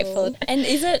forever grateful. And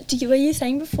were you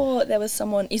saying before there was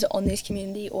someone, is it on this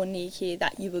community or near here,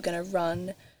 that you were going to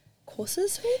run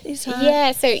courses with?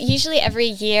 So usually every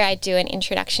year I do an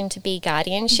introduction to bee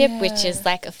guardianship, which is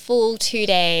like a full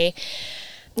 2-day,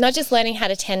 not just learning how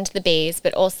to tend to the bees,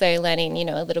 but also learning, you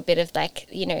know, a little bit of like,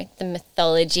 you know, the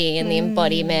mythology and the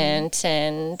embodiment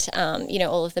and, you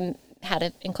know, all of the how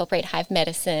to incorporate hive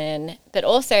medicine, but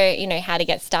also, you know, how to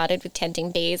get started with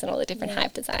tending bees and all the different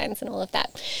hive designs and all of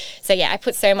that. So yeah, I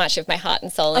put so much of my heart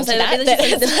and soul into that. That's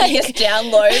like the biggest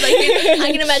download. Like,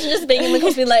 I can imagine just being in the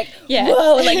course being like,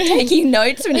 whoa, like taking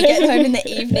notes when you get home in the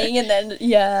evening, and then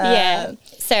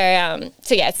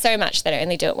So yeah, it's so much that I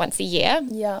only do it once a year.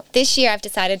 Yeah. This year I've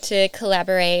decided to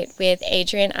collaborate with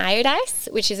Adrian Iodice,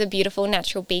 which is a beautiful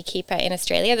natural beekeeper in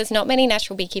Australia. There's not many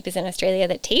natural beekeepers in Australia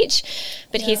that teach,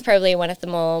 but he's probably one of the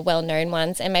more well-known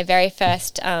ones. And my very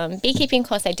first beekeeping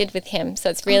course I did with him. So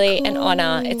it's really an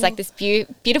honour. It's like this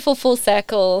beautiful full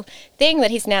circle thing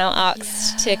that he's now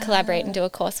asked to collaborate and do a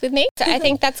course with me. So I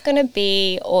think that's going to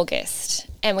be August.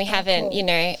 And we haven't, you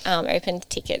know, opened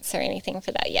tickets or anything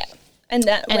for that yet. And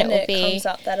when it comes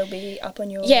up, that'll be up on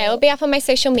your... Yeah, it'll be up on my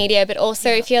social media, but also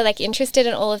if you're like interested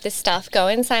in all of this stuff, go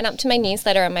and sign up to my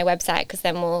newsletter on my website, because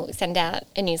then we'll send out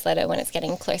a newsletter when it's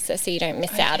getting closer, so you don't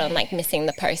miss out on like missing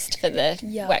the post for the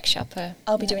workshop.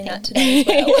 I'll be doing that today as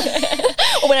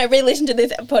well. Or when I re-listen to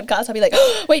this podcast, I'll be like,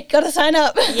 oh, wait, gotta sign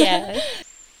up. Yeah.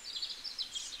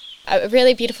 A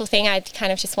really beautiful thing I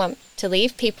kind of just want to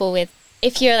leave people with,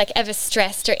 if you're like ever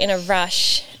stressed or in a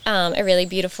rush, a really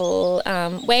beautiful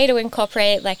way to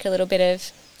incorporate like a little bit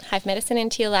of hive medicine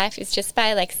into your life is just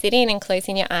by like sitting and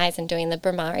closing your eyes and doing the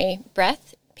Brahmari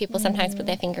breath. People sometimes put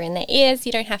their finger in their ears.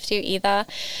 You don't have to either.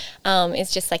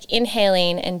 It's just like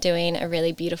inhaling and doing a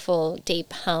really beautiful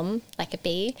deep hum like a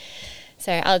bee.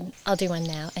 So I'll do one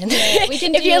now. And we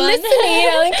can if you're listening,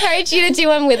 I'll encourage you to do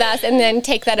one with us and then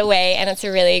take that away. And it's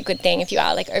a really good thing if you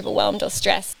are like overwhelmed or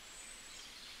stressed.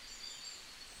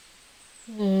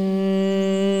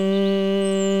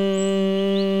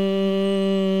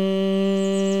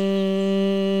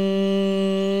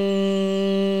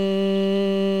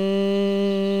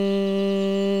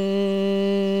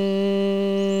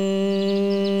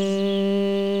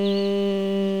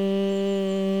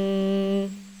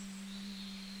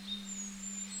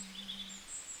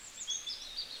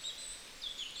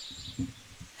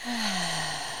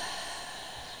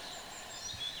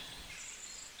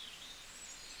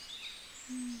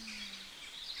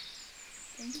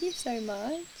 Thank you so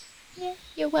much. Yeah,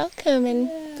 you're welcome, and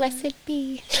blessed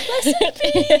be. Blessed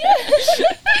be.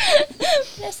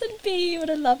 Blessed be. What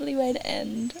a lovely way to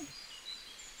end.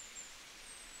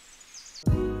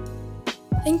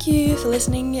 Thank you for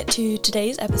listening to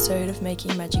today's episode of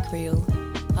Making Magic Real.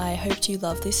 I hoped you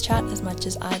loved this chat as much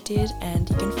as I did, and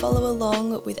you can follow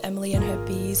along with Emily and her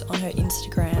bees on her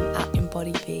Instagram at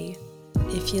Embodybee.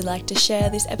 If you'd like to share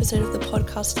this episode of the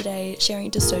podcast today, sharing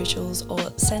it to socials or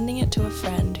sending it to a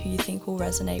friend who you think will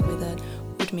resonate with it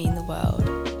would mean the world.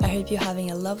 I hope you're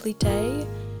having a lovely day.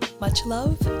 Much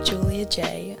love, Julia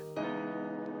J.